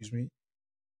car, excuse me.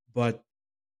 But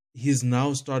he's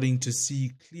now starting to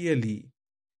see clearly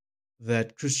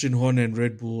that Christian Horner and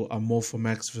Red Bull are more for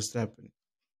Max Verstappen.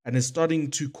 And it's starting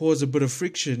to cause a bit of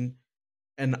friction.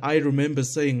 And I remember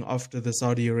saying after the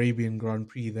Saudi Arabian Grand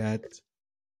Prix that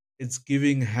it's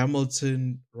giving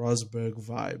Hamilton Rosberg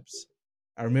vibes.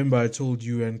 I remember I told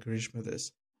you and Karishma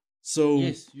this. So,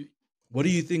 yes, what do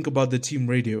you think about the team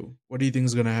radio? What do you think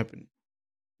is going to happen?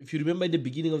 If you remember at the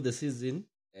beginning of the season,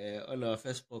 on our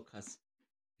first podcast,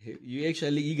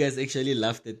 you guys actually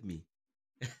laughed at me.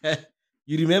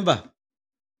 You remember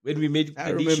when we made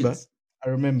predictions? I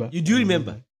remember. You do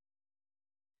remember?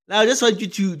 Now I just want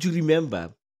you to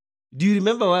remember. Do you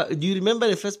remember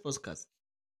the first podcast?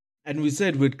 And we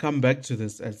said we'd come back to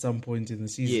this at some point in the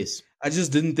season. Yes. I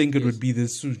just didn't think it would be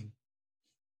this soon.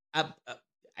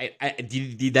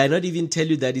 Did I not even tell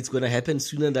you that it's going to happen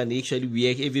sooner than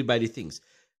actually everybody thinks?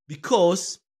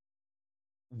 Because,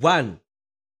 one,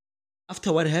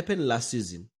 after what happened last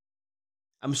season,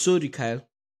 I'm sorry, Kyle.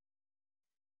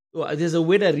 Oh, there's a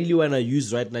word I really want to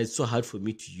use right now. It's so hard for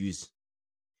me to use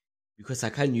because I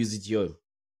can't use it here.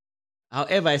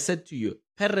 However, I said to you,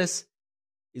 Perez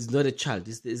is not a child.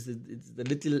 It's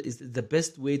the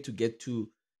best way to get to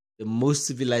the most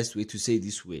civilized way to say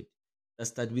this word. That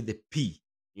start with the P,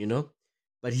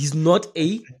 but he's not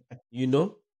a,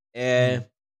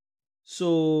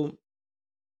 So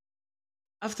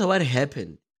after what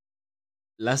happened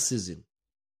last season,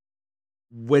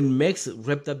 when Max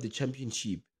wrapped up the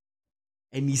championship,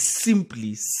 and he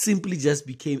simply just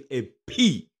became a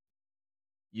P,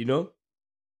 and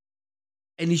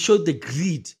he showed the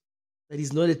grit that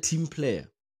he's not a team player.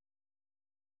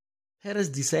 Perez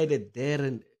decided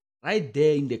right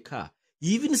there in the car.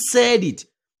 He even said it.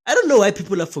 I don't know why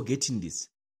people are forgetting this.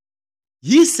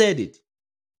 He said it.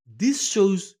 This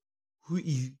shows who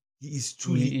he is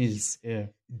truly is. Yeah.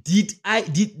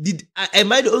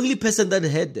 Am I the only person that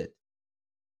heard that?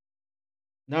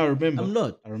 No, I remember. I'm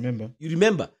not. I remember. You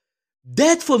remember?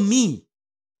 That for me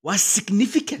was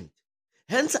significant.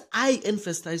 Hence, I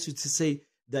emphasize to say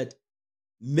that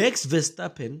Max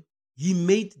Verstappen, he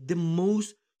made the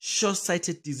most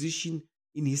short-sighted decision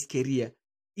in his career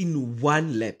in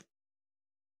one lap.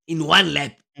 In one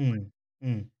lap.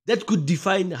 That could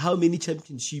define how many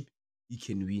championships he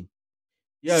can win.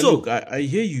 Yeah, so, look, I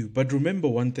hear you, but remember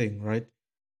one thing, right?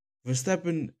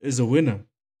 Verstappen is a winner.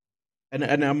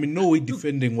 And I'm in no way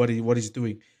defending what he's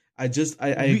doing. I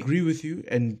agree with you,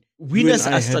 and winners I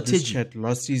are had this strategic. chat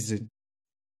last season.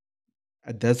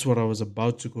 That's what I was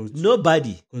about to go to.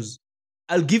 Nobody. Because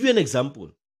I'll give you an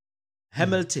example.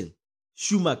 Hamilton,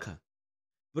 Schumacher.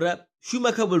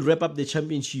 Schumacher will wrap up the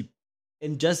championship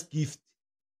and just give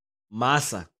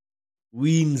Massa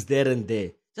wins there and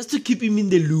there, just to keep him in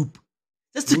the loop,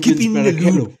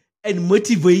 and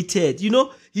motivated.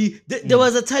 There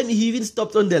was a time he even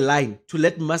stopped on the line to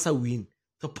let Massa win,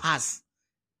 to pass.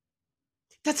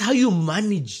 That's how you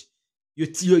manage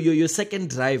your second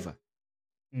driver.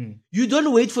 You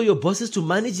don't wait for your bosses to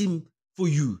manage him for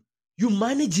you. You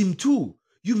manage him too.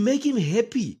 You make him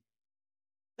happy.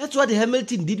 That's what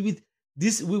Hamilton did with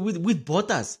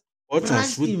Bottas.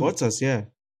 Bottas, yeah.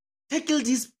 Tackled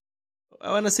his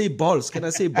I want to say balls. Can I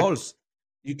say balls?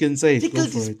 You can say it. Go Tickled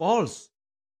for his it. balls.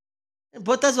 And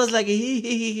Bottas was like,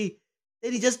 he.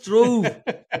 Then he just drove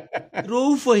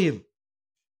for him.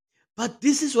 But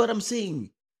this is what I'm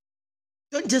saying.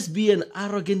 Don't just be an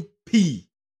arrogant P.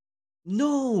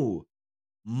 No.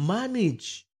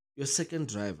 Manage your second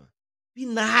driver. Be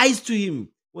nice to him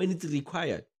when it's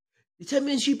required. The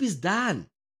championship is done.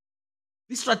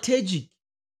 Be strategic.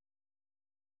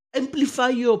 Amplify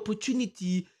your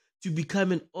opportunity to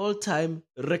become an all-time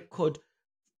record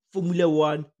Formula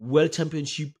One World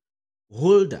Championship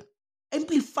holder.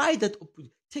 Amplify that.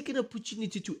 Take an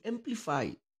opportunity to amplify.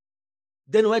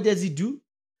 Then what does he do?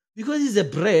 Because he's a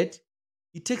brat,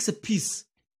 he takes a piece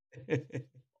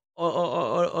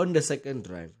on the second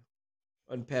driver,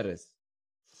 on Perez.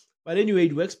 But anyway,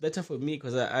 it works better for me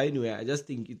because I just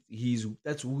think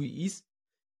that's who he is,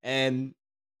 and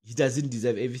he doesn't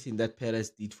deserve everything that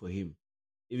Perez did for him,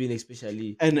 even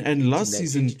especially and last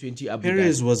season 2020 Abu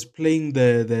Perez Dhabi. was playing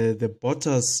the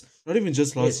Bottas, not even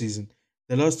just last Yes. season.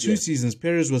 The last two seasons,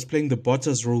 Perez was playing the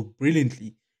Bottas role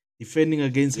brilliantly, defending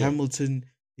against Hamilton,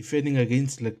 defending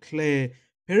against Leclerc.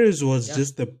 Perez was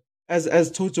just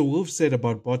as Toto Wolff said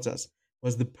about Bottas,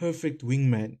 was the perfect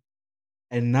wingman.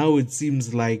 And now it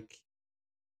seems like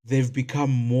they've become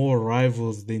more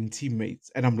rivals than teammates.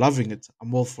 And I'm loving it.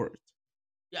 I'm all for it.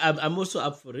 Yeah, I'm also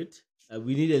up for it.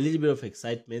 We need a little bit of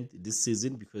excitement this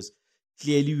season because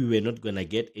clearly we were not going to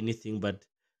get anything, but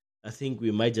I think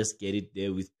we might just get it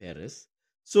there with Perez.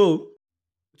 So,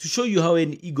 to show you how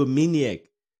an egomaniac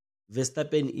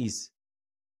Verstappen is,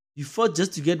 he fought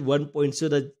just to get 1 point so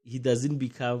that he doesn't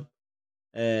become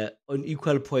on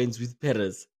equal points with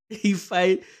Perez. He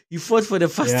fought for the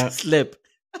fastest lap.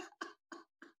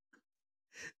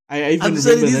 I even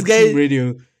remember that team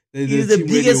radio. The team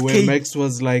radio where cake. Max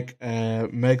was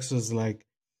like,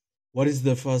 what is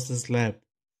the fastest lap?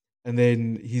 And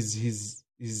then his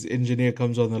engineer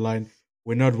comes on the line.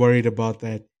 We're not worried about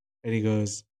that. And he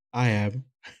goes, I am.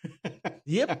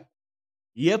 Yep.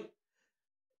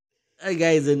 That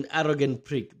guy is an arrogant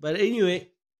prick. But anyway,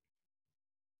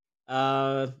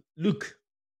 look,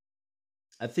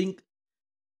 I think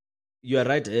you are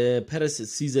right. Perez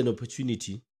sees an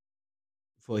opportunity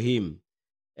for him.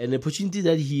 An opportunity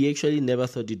that he actually never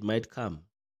thought it might come.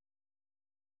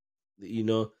 You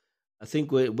know, I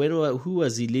think who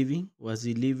was he leaving? Was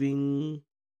he leaving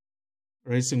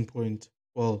Racing Point?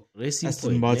 Well, Racing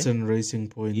Aston Point, Martin Racing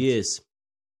Point. Yes.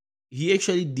 He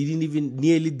actually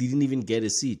nearly didn't even get a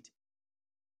seat.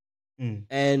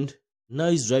 And now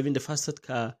he's driving the fastest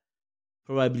car,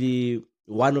 probably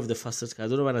one of the fastest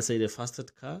cars. I don't want to say the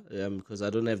fastest car because I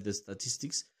don't have the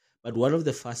statistics, but one of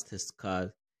the fastest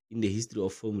cars in the history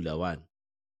of Formula One.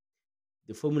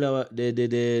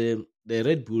 The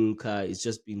Red Bull car is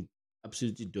just been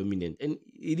absolutely dominant, and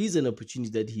it is an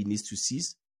opportunity that he needs to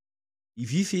seize. If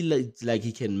he feels like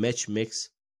he can match Max,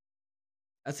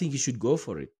 I think he should go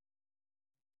for it.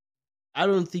 I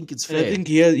don't think it's fair. And I think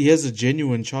he has a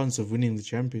genuine chance of winning the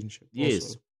championship. Yes.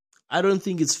 Also. I don't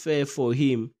think it's fair for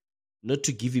him not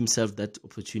to give himself that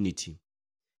opportunity.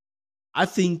 I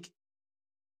think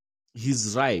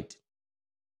he's right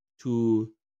to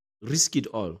risk it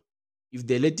all. If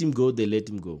they let him go, they let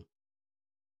him go.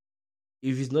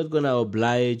 If he's not going to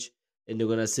oblige and they're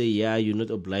going to say, yeah, you're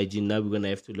not obliging, now we're going to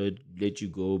have to let you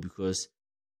go because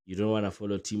you don't want to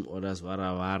follow team orders,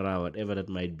 whatever that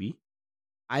might be.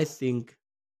 I think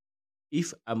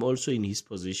if I'm also in his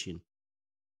position,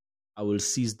 I will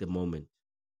seize the moment.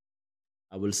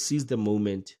 I will seize the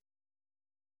moment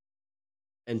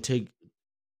and take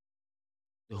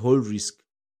the whole risk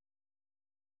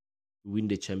to win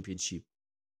the championship.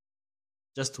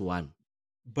 Just one.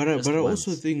 But I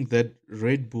also think that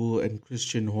Red Bull and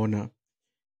Christian Horner,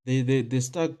 they're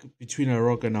stuck between a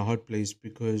rock and a hard place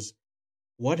because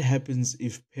what happens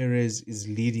if Perez is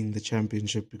leading the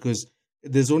championship? Because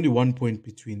there's only 1 point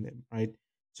between them, right?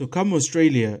 So come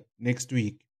Australia next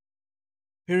week,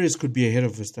 Perez could be ahead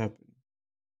of Verstappen.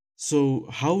 So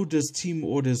how does team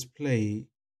orders play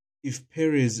if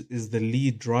Perez is the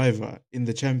lead driver in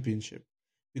the championship?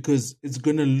 Because it's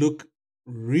going to look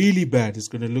really bad. It's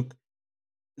going to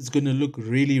look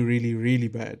really, really, really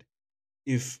bad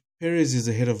if Perez is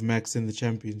ahead of Max in the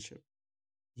championship.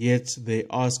 Yet they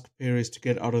ask Perez to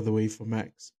get out of the way for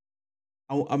Max.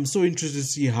 I'm so interested to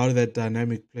see how that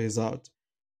dynamic plays out.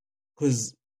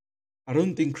 Because I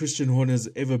don't think Christian Horner's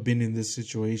ever been in this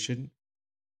situation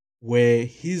where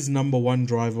his number one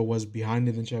driver was behind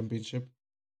in the championship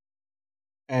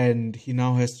and he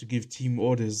now has to give team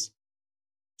orders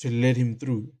to let him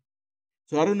through.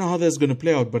 So I don't know how that's going to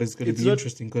play out, but it's going to be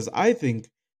interesting because I think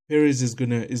Perez is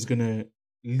gonna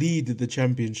lead the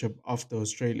championship after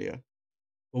Australia.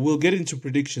 But we'll get into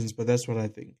predictions, but that's what I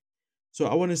think. So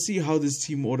I want to see how this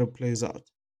team order plays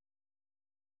out.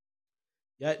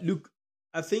 Yeah, look,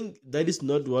 I think that is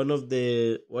not one of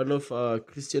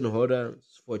Christian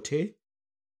Horner's forte.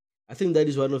 I think that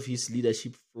is one of his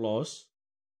leadership flaws.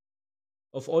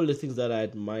 Of all the things that I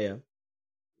admire,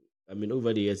 I mean,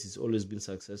 over the years, he's always been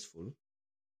successful.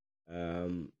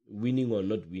 Winning or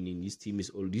not winning, these teams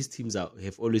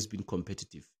have always been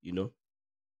competitive.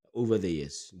 Over the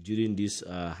years during this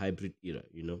hybrid era.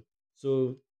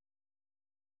 So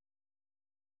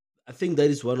I think that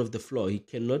is one of the flaw. He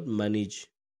cannot manage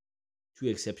two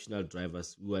exceptional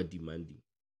drivers who are demanding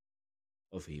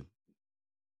of him.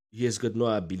 He has got no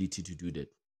ability to do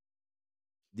that.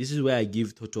 This is where I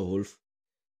give Toto Wolff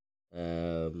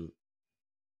the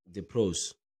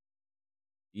pros.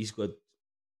 He's got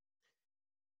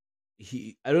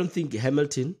he. I don't think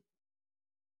Hamilton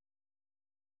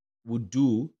would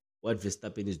do what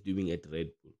Verstappen is doing at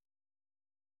Red Bull,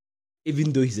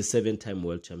 even though he's a 7-time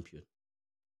world champion.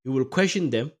 He will question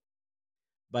them,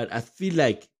 but I feel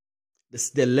like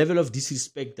the level of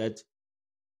disrespect that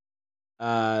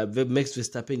Max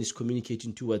Verstappen is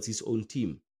communicating towards his own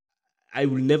team. I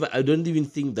don't even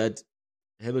think that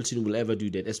Hamilton will ever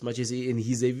do that. As much as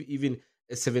he's even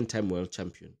a 7-time world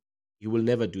champion, he will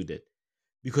never do that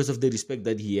because of the respect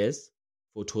that he has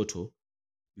for Toto,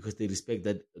 because the respect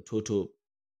that Toto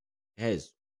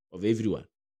has of everyone.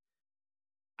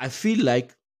 I feel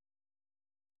like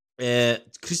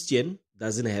Christian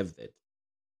doesn't have that.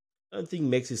 I don't think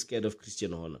Max is scared of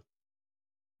Christian Horner.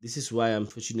 This is why,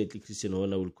 unfortunately, Christian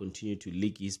Horner will continue to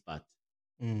lick his butt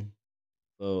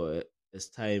for as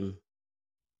time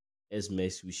as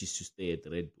Max wishes to stay at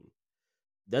Red Bull.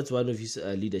 That's one of his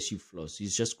leadership flaws.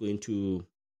 He's just going to.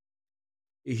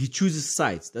 He chooses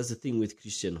sides. That's the thing with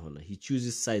Christian Horner. He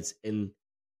chooses sides and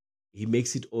he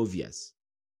makes it obvious.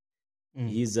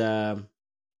 He's I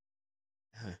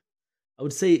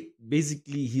would say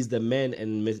basically he's the man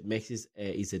and Max is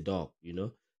a dog.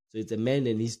 So it's a man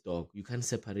and his dog. You can't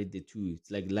separate the two.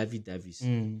 It's like Lovey Davis.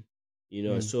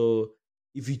 So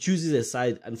if he chooses a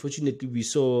side, unfortunately, we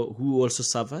saw who also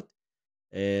suffered.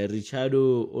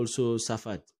 Ricciardo also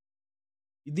suffered.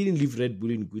 He didn't leave Red Bull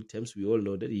in good terms. We all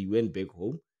know that. He went back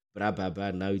home. Blah, blah,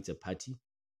 blah. Now it's a party.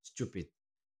 Stupid.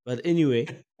 But anyway,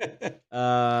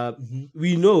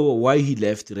 we know why he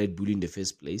left Red Bull in the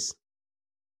first place.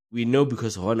 We know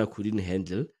because Horner couldn't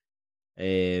handle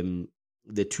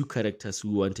the two characters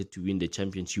who wanted to win the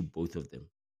championship, both of them.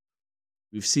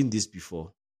 We've seen this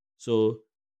before. So,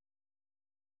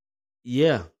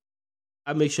 yeah,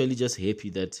 I'm actually just happy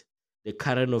that the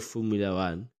current of Formula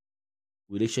One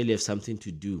will actually have something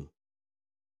to do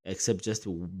except just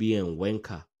being a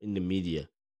wanker in the media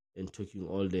and talking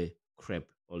all the crap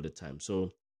all the time.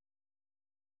 So,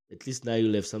 at least now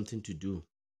you'll have something to do.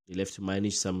 You'll have to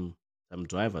manage some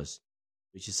drivers,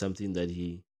 which is something that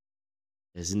he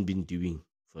hasn't been doing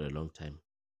for a long time.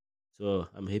 So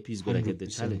I'm happy he's going to get the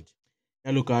 100%. challenge.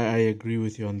 Yeah, look, I agree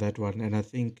with you on that one, and I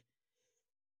think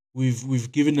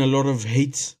we've given a lot of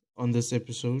hate on this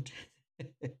episode.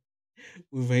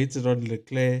 We've hated on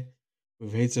Leclerc,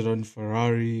 we've hated on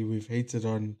Ferrari, we've hated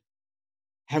on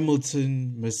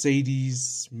Hamilton,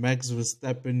 Mercedes, Max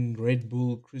Verstappen, Red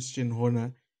Bull, Christian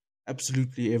Horner,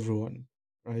 absolutely everyone,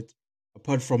 right?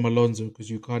 Apart from Alonso, because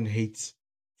you can't hate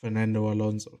Fernando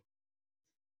Alonso.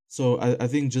 So I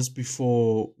think just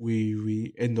before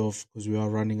we end off, because we are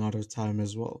running out of time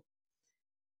as well,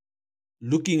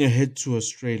 looking ahead to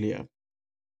Australia,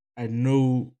 I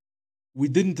know we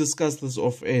didn't discuss this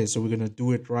off air, so we're going to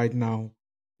do it right now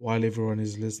while everyone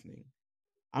is listening.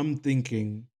 I'm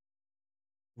thinking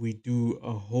we do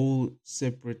a whole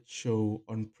separate show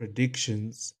on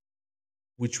predictions,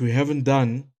 which we haven't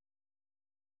done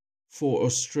for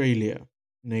Australia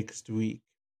next week.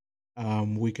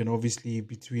 We can obviously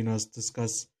between us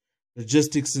discuss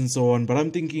logistics and so on, but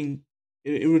I'm thinking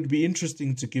it would be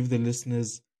interesting to give the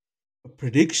listeners a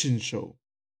prediction show.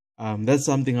 That's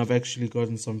something I've actually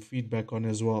gotten some feedback on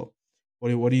as well.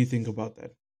 What do you think about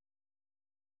that?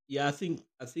 Yeah, I think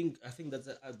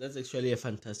that's actually a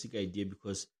fantastic idea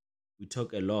because we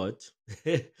talk a lot.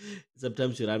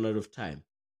 Sometimes we run out of time.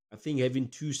 I think having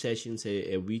two sessions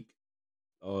a week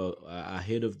or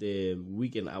ahead of the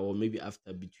weekend or maybe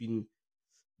after between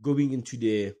going into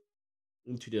the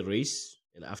race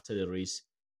and after the race,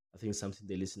 I think something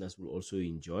the listeners will also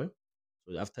enjoy.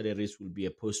 So after the race will be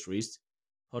a post-race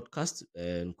podcast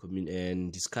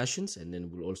and discussions, and then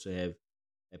we'll also have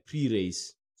a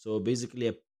pre-race. So basically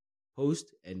a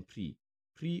post and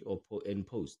and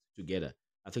post together.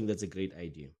 I think that's a great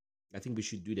idea. I think we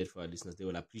should do that for our listeners. They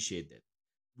will appreciate that.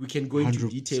 we can go into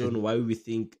detail 100%. on why we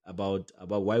think about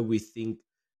why we think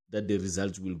that the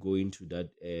results will go into that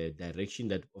direction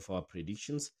that of our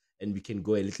predictions, and we can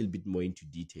go a little bit more into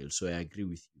detail. So I agree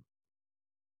with you.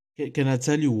 Can I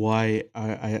tell you why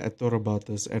I thought about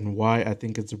this and why I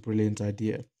think it's a brilliant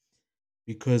idea?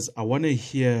 Because I want to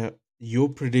hear your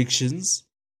predictions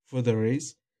for the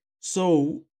race.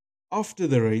 So after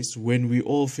the race, when we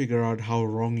all figure out how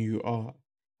wrong you are,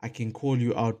 I can call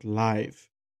you out live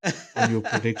on your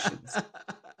predictions.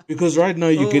 Because right now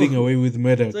you're getting Oh, away with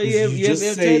murder so you because have, you you have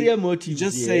just say ulterior motives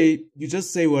here. you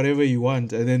just say whatever you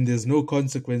want and then there's no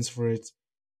consequence for it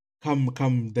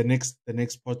come the next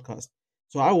podcast.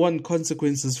 So I want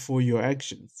consequences for your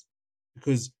actions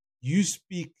because you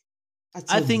speak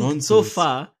I utter think so nonsense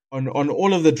far. on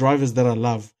all of the drivers that I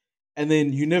love, and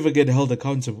then you never get held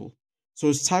accountable. So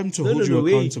it's time to No, no, hold you no.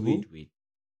 Wait, accountable. wait, wait,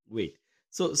 wait.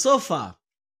 So far,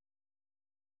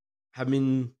 I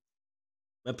mean,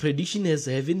 my prediction has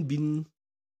haven't been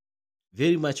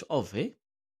very much off, eh?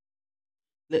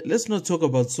 Let's not talk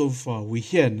about so far. We're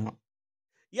here now.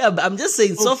 Yeah, but I'm just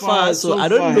saying So so far. far, So so I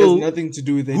don't far has know nothing to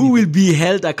do with who will anything. be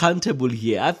held accountable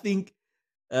here. I think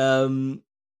um,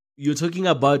 you're talking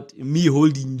about me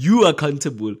holding you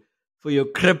accountable for your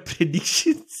crap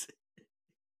predictions.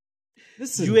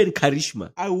 You Listen, and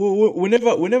Karishma.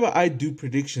 whenever I do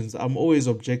predictions, I'm always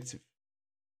objective.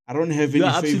 I don't have You any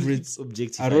are absolutely favorites.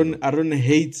 objective, I I know. don't I don't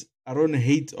hate I don't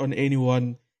hate on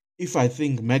anyone. If I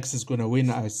think Max is gonna win,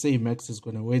 I say Max is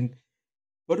gonna win.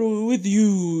 But with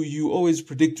you, you always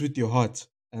predict with your heart,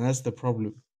 and that's the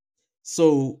problem.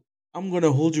 So I'm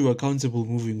gonna hold you accountable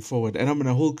moving forward, and I'm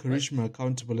gonna hold Right. Karishma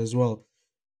accountable as well.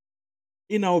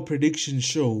 In our prediction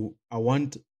show, I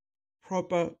want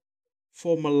proper,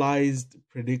 formalized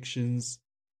predictions,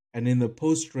 and in the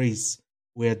post race,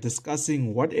 we are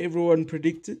discussing what everyone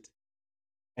predicted,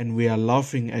 and we are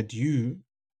laughing at you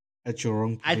at your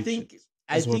wrong I think predictions.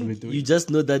 I That's what we're think you doing. just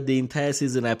know that the entire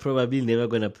season I probably never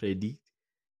gonna predict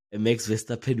a Max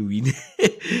Verstappen win.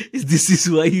 This is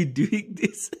why you're doing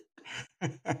this.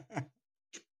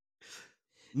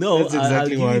 No, That's I'll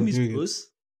exactly give why him I'm his doing it. pros.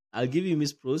 I'll give him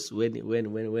his pros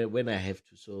when I have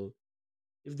to. So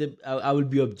if I will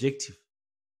be objective.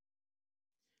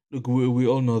 Look, we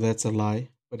all know that's a lie.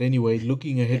 But anyway,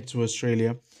 looking ahead to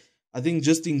Australia, I think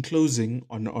just in closing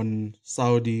on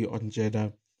Saudi, on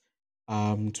Jeddah,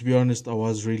 to be honest, I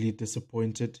was really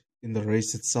disappointed in the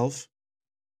race itself.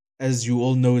 As you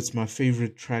all know, it's my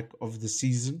favorite track of the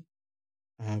season,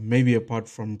 maybe apart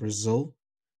from Brazil,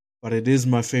 but it is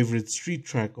my favorite street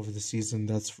track of the season,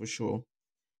 that's for sure.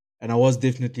 And I was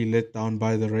definitely let down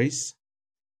by the race.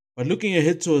 But looking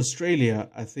ahead to Australia,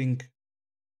 I think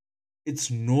it's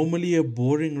normally a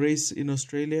boring race in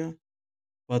Australia.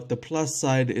 But the plus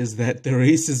side is that the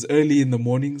race is early in the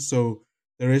morning, so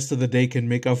the rest of the day can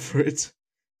make up for it.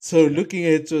 So Yeah. looking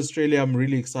ahead to Australia, I'm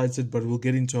really excited, but we'll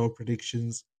get into our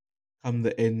predictions come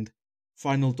the end.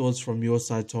 Final thoughts from your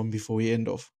side, Tom, before we end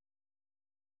off.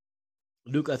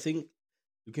 Look, I think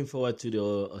looking forward to the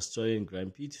Australian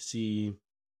Grand Prix to see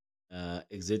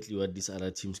exactly what these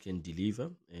other teams can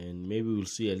deliver, and maybe we'll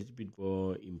see a little bit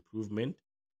more improvement.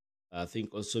 I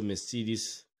think also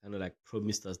Mercedes kind of like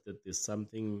promised us that there's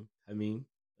something coming.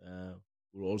 Uh,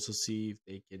 we'll also see if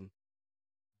they can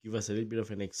give us a little bit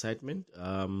of an excitement.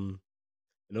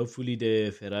 And hopefully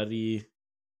the Ferrari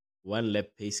one lap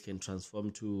pace can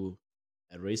transform to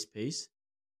a race pace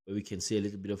where we can see a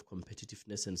little bit of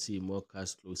competitiveness and see more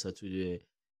cars closer to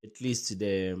at least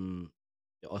the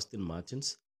Austin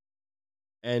Martins.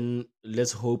 And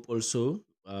let's hope also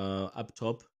up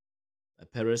top,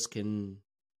 Perez can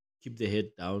keep the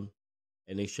head down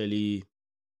and actually,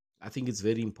 I think it's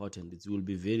very important. It will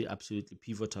be very absolutely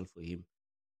pivotal for him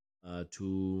uh,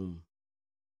 to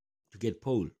to get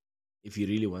pole if he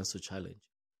really wants to challenge.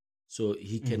 So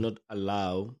he Mm. cannot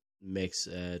allow Max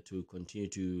to continue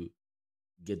to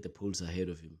get the poles ahead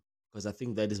of him because I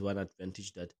think that is one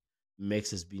advantage that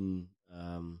Max has been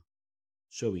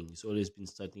showing. He's always been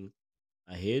starting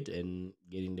ahead and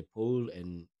getting the pole,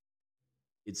 and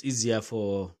it's easier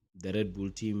for the Red Bull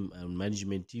team and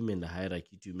management team and the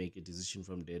hierarchy to make a decision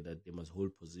from there that they must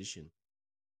hold position.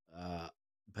 Uh,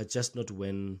 but just not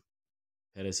when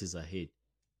Perez is ahead.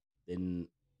 Then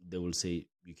they will say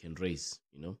you can race,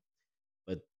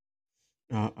 But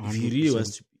if he really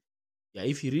wants 100%. to, yeah,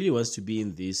 if he really wants to be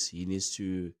in this, he needs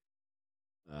to,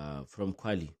 from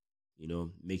quali,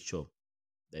 make sure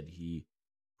that he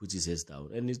puts his head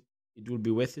down, and it will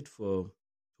be worth it to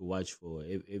watch for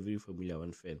every Formula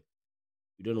One fan.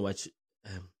 We don't watch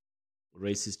um,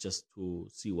 races just to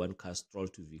see one car stroll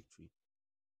to victory.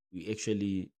 We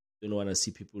actually don't want to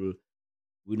see people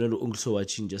we're not also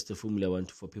watching just the Formula One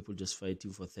for people just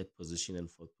fighting for third position and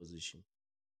fourth position.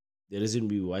 The reason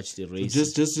we watch the race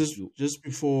just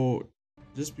before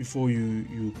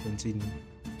you continue,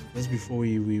 just before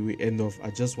we end off, I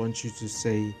just want you to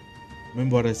say,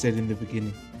 remember what I said in the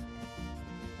beginning.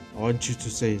 I want you to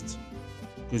say it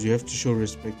because you have to show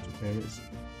respect to Perez.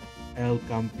 El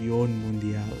Campeón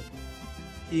Mundial,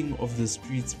 King of the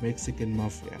Streets, Mexican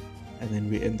Mafia, and then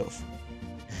we end off.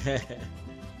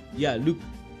 Yeah, look,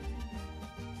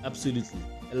 absolutely,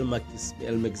 El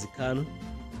Mexicano,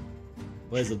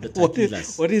 boys of the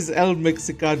tequilas. What is El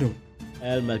Mexicano?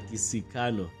 El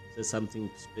Mexicano says something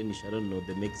Spanish. I don't know,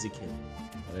 the Mexican,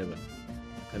 whatever.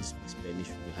 I can't speak Spanish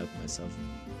to help myself,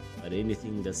 but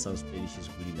anything that sounds Spanish is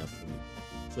good enough for me.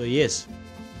 So yes,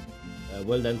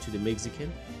 well done to the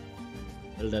Mexican.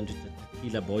 Well done to the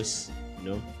tequila boys.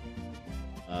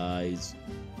 It's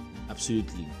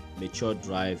absolutely mature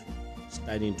drive,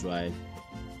 stunning drive,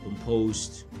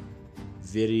 composed,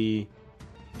 very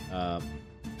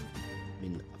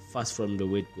fast from the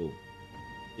word go,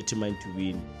 determined to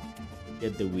win,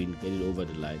 get the win, get it over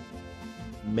the line,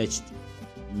 matched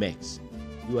Max.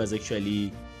 He was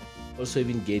actually also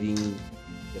even getting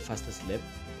the fastest lap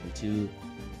until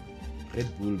Red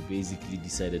Bull basically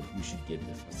decided who should get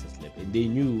the fastest lap, and they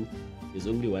knew there's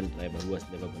only one driver who was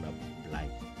never gonna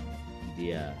blind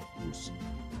their rules.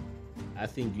 I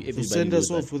think everybody so send us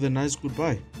knows off with a nice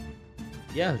goodbye.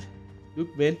 Yeah,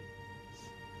 look, man,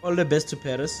 all the best to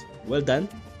Perez. Well done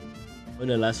on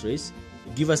the last race.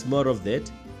 You give us more of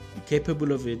that. You're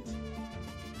capable of it.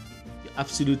 You're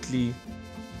absolutely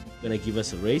gonna give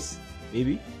us a race,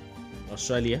 maybe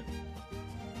Australia.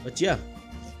 But yeah,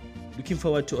 looking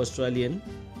forward to Australian.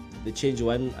 They changed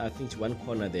one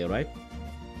corner there, right?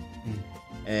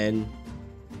 And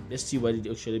let's see what it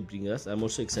actually brings us. I'm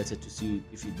also excited to see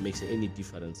if it makes any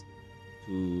difference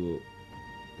to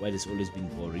what has always been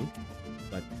boring.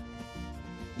 But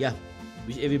yeah,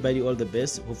 wish everybody all the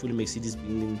best. Hopefully Mercedes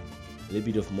bringing a little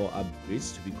bit of more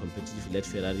upgrades to be competitive. Let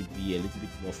Ferrari be a little bit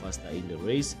more faster in the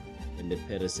race, and the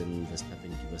Perez and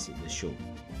Verstappen give us the show.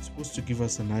 It's supposed to give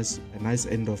us a nice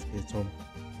end of here, Tom.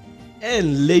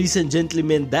 And ladies and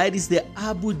gentlemen, that is the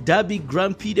Abu Dhabi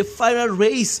Grand Prix, the final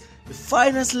race, the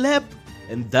final lap,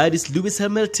 and that is Lewis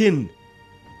Hamilton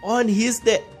on the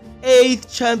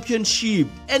 8th championship,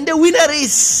 and the winner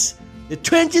is the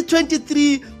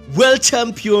 2023 world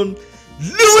champion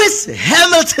Lewis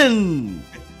Hamilton.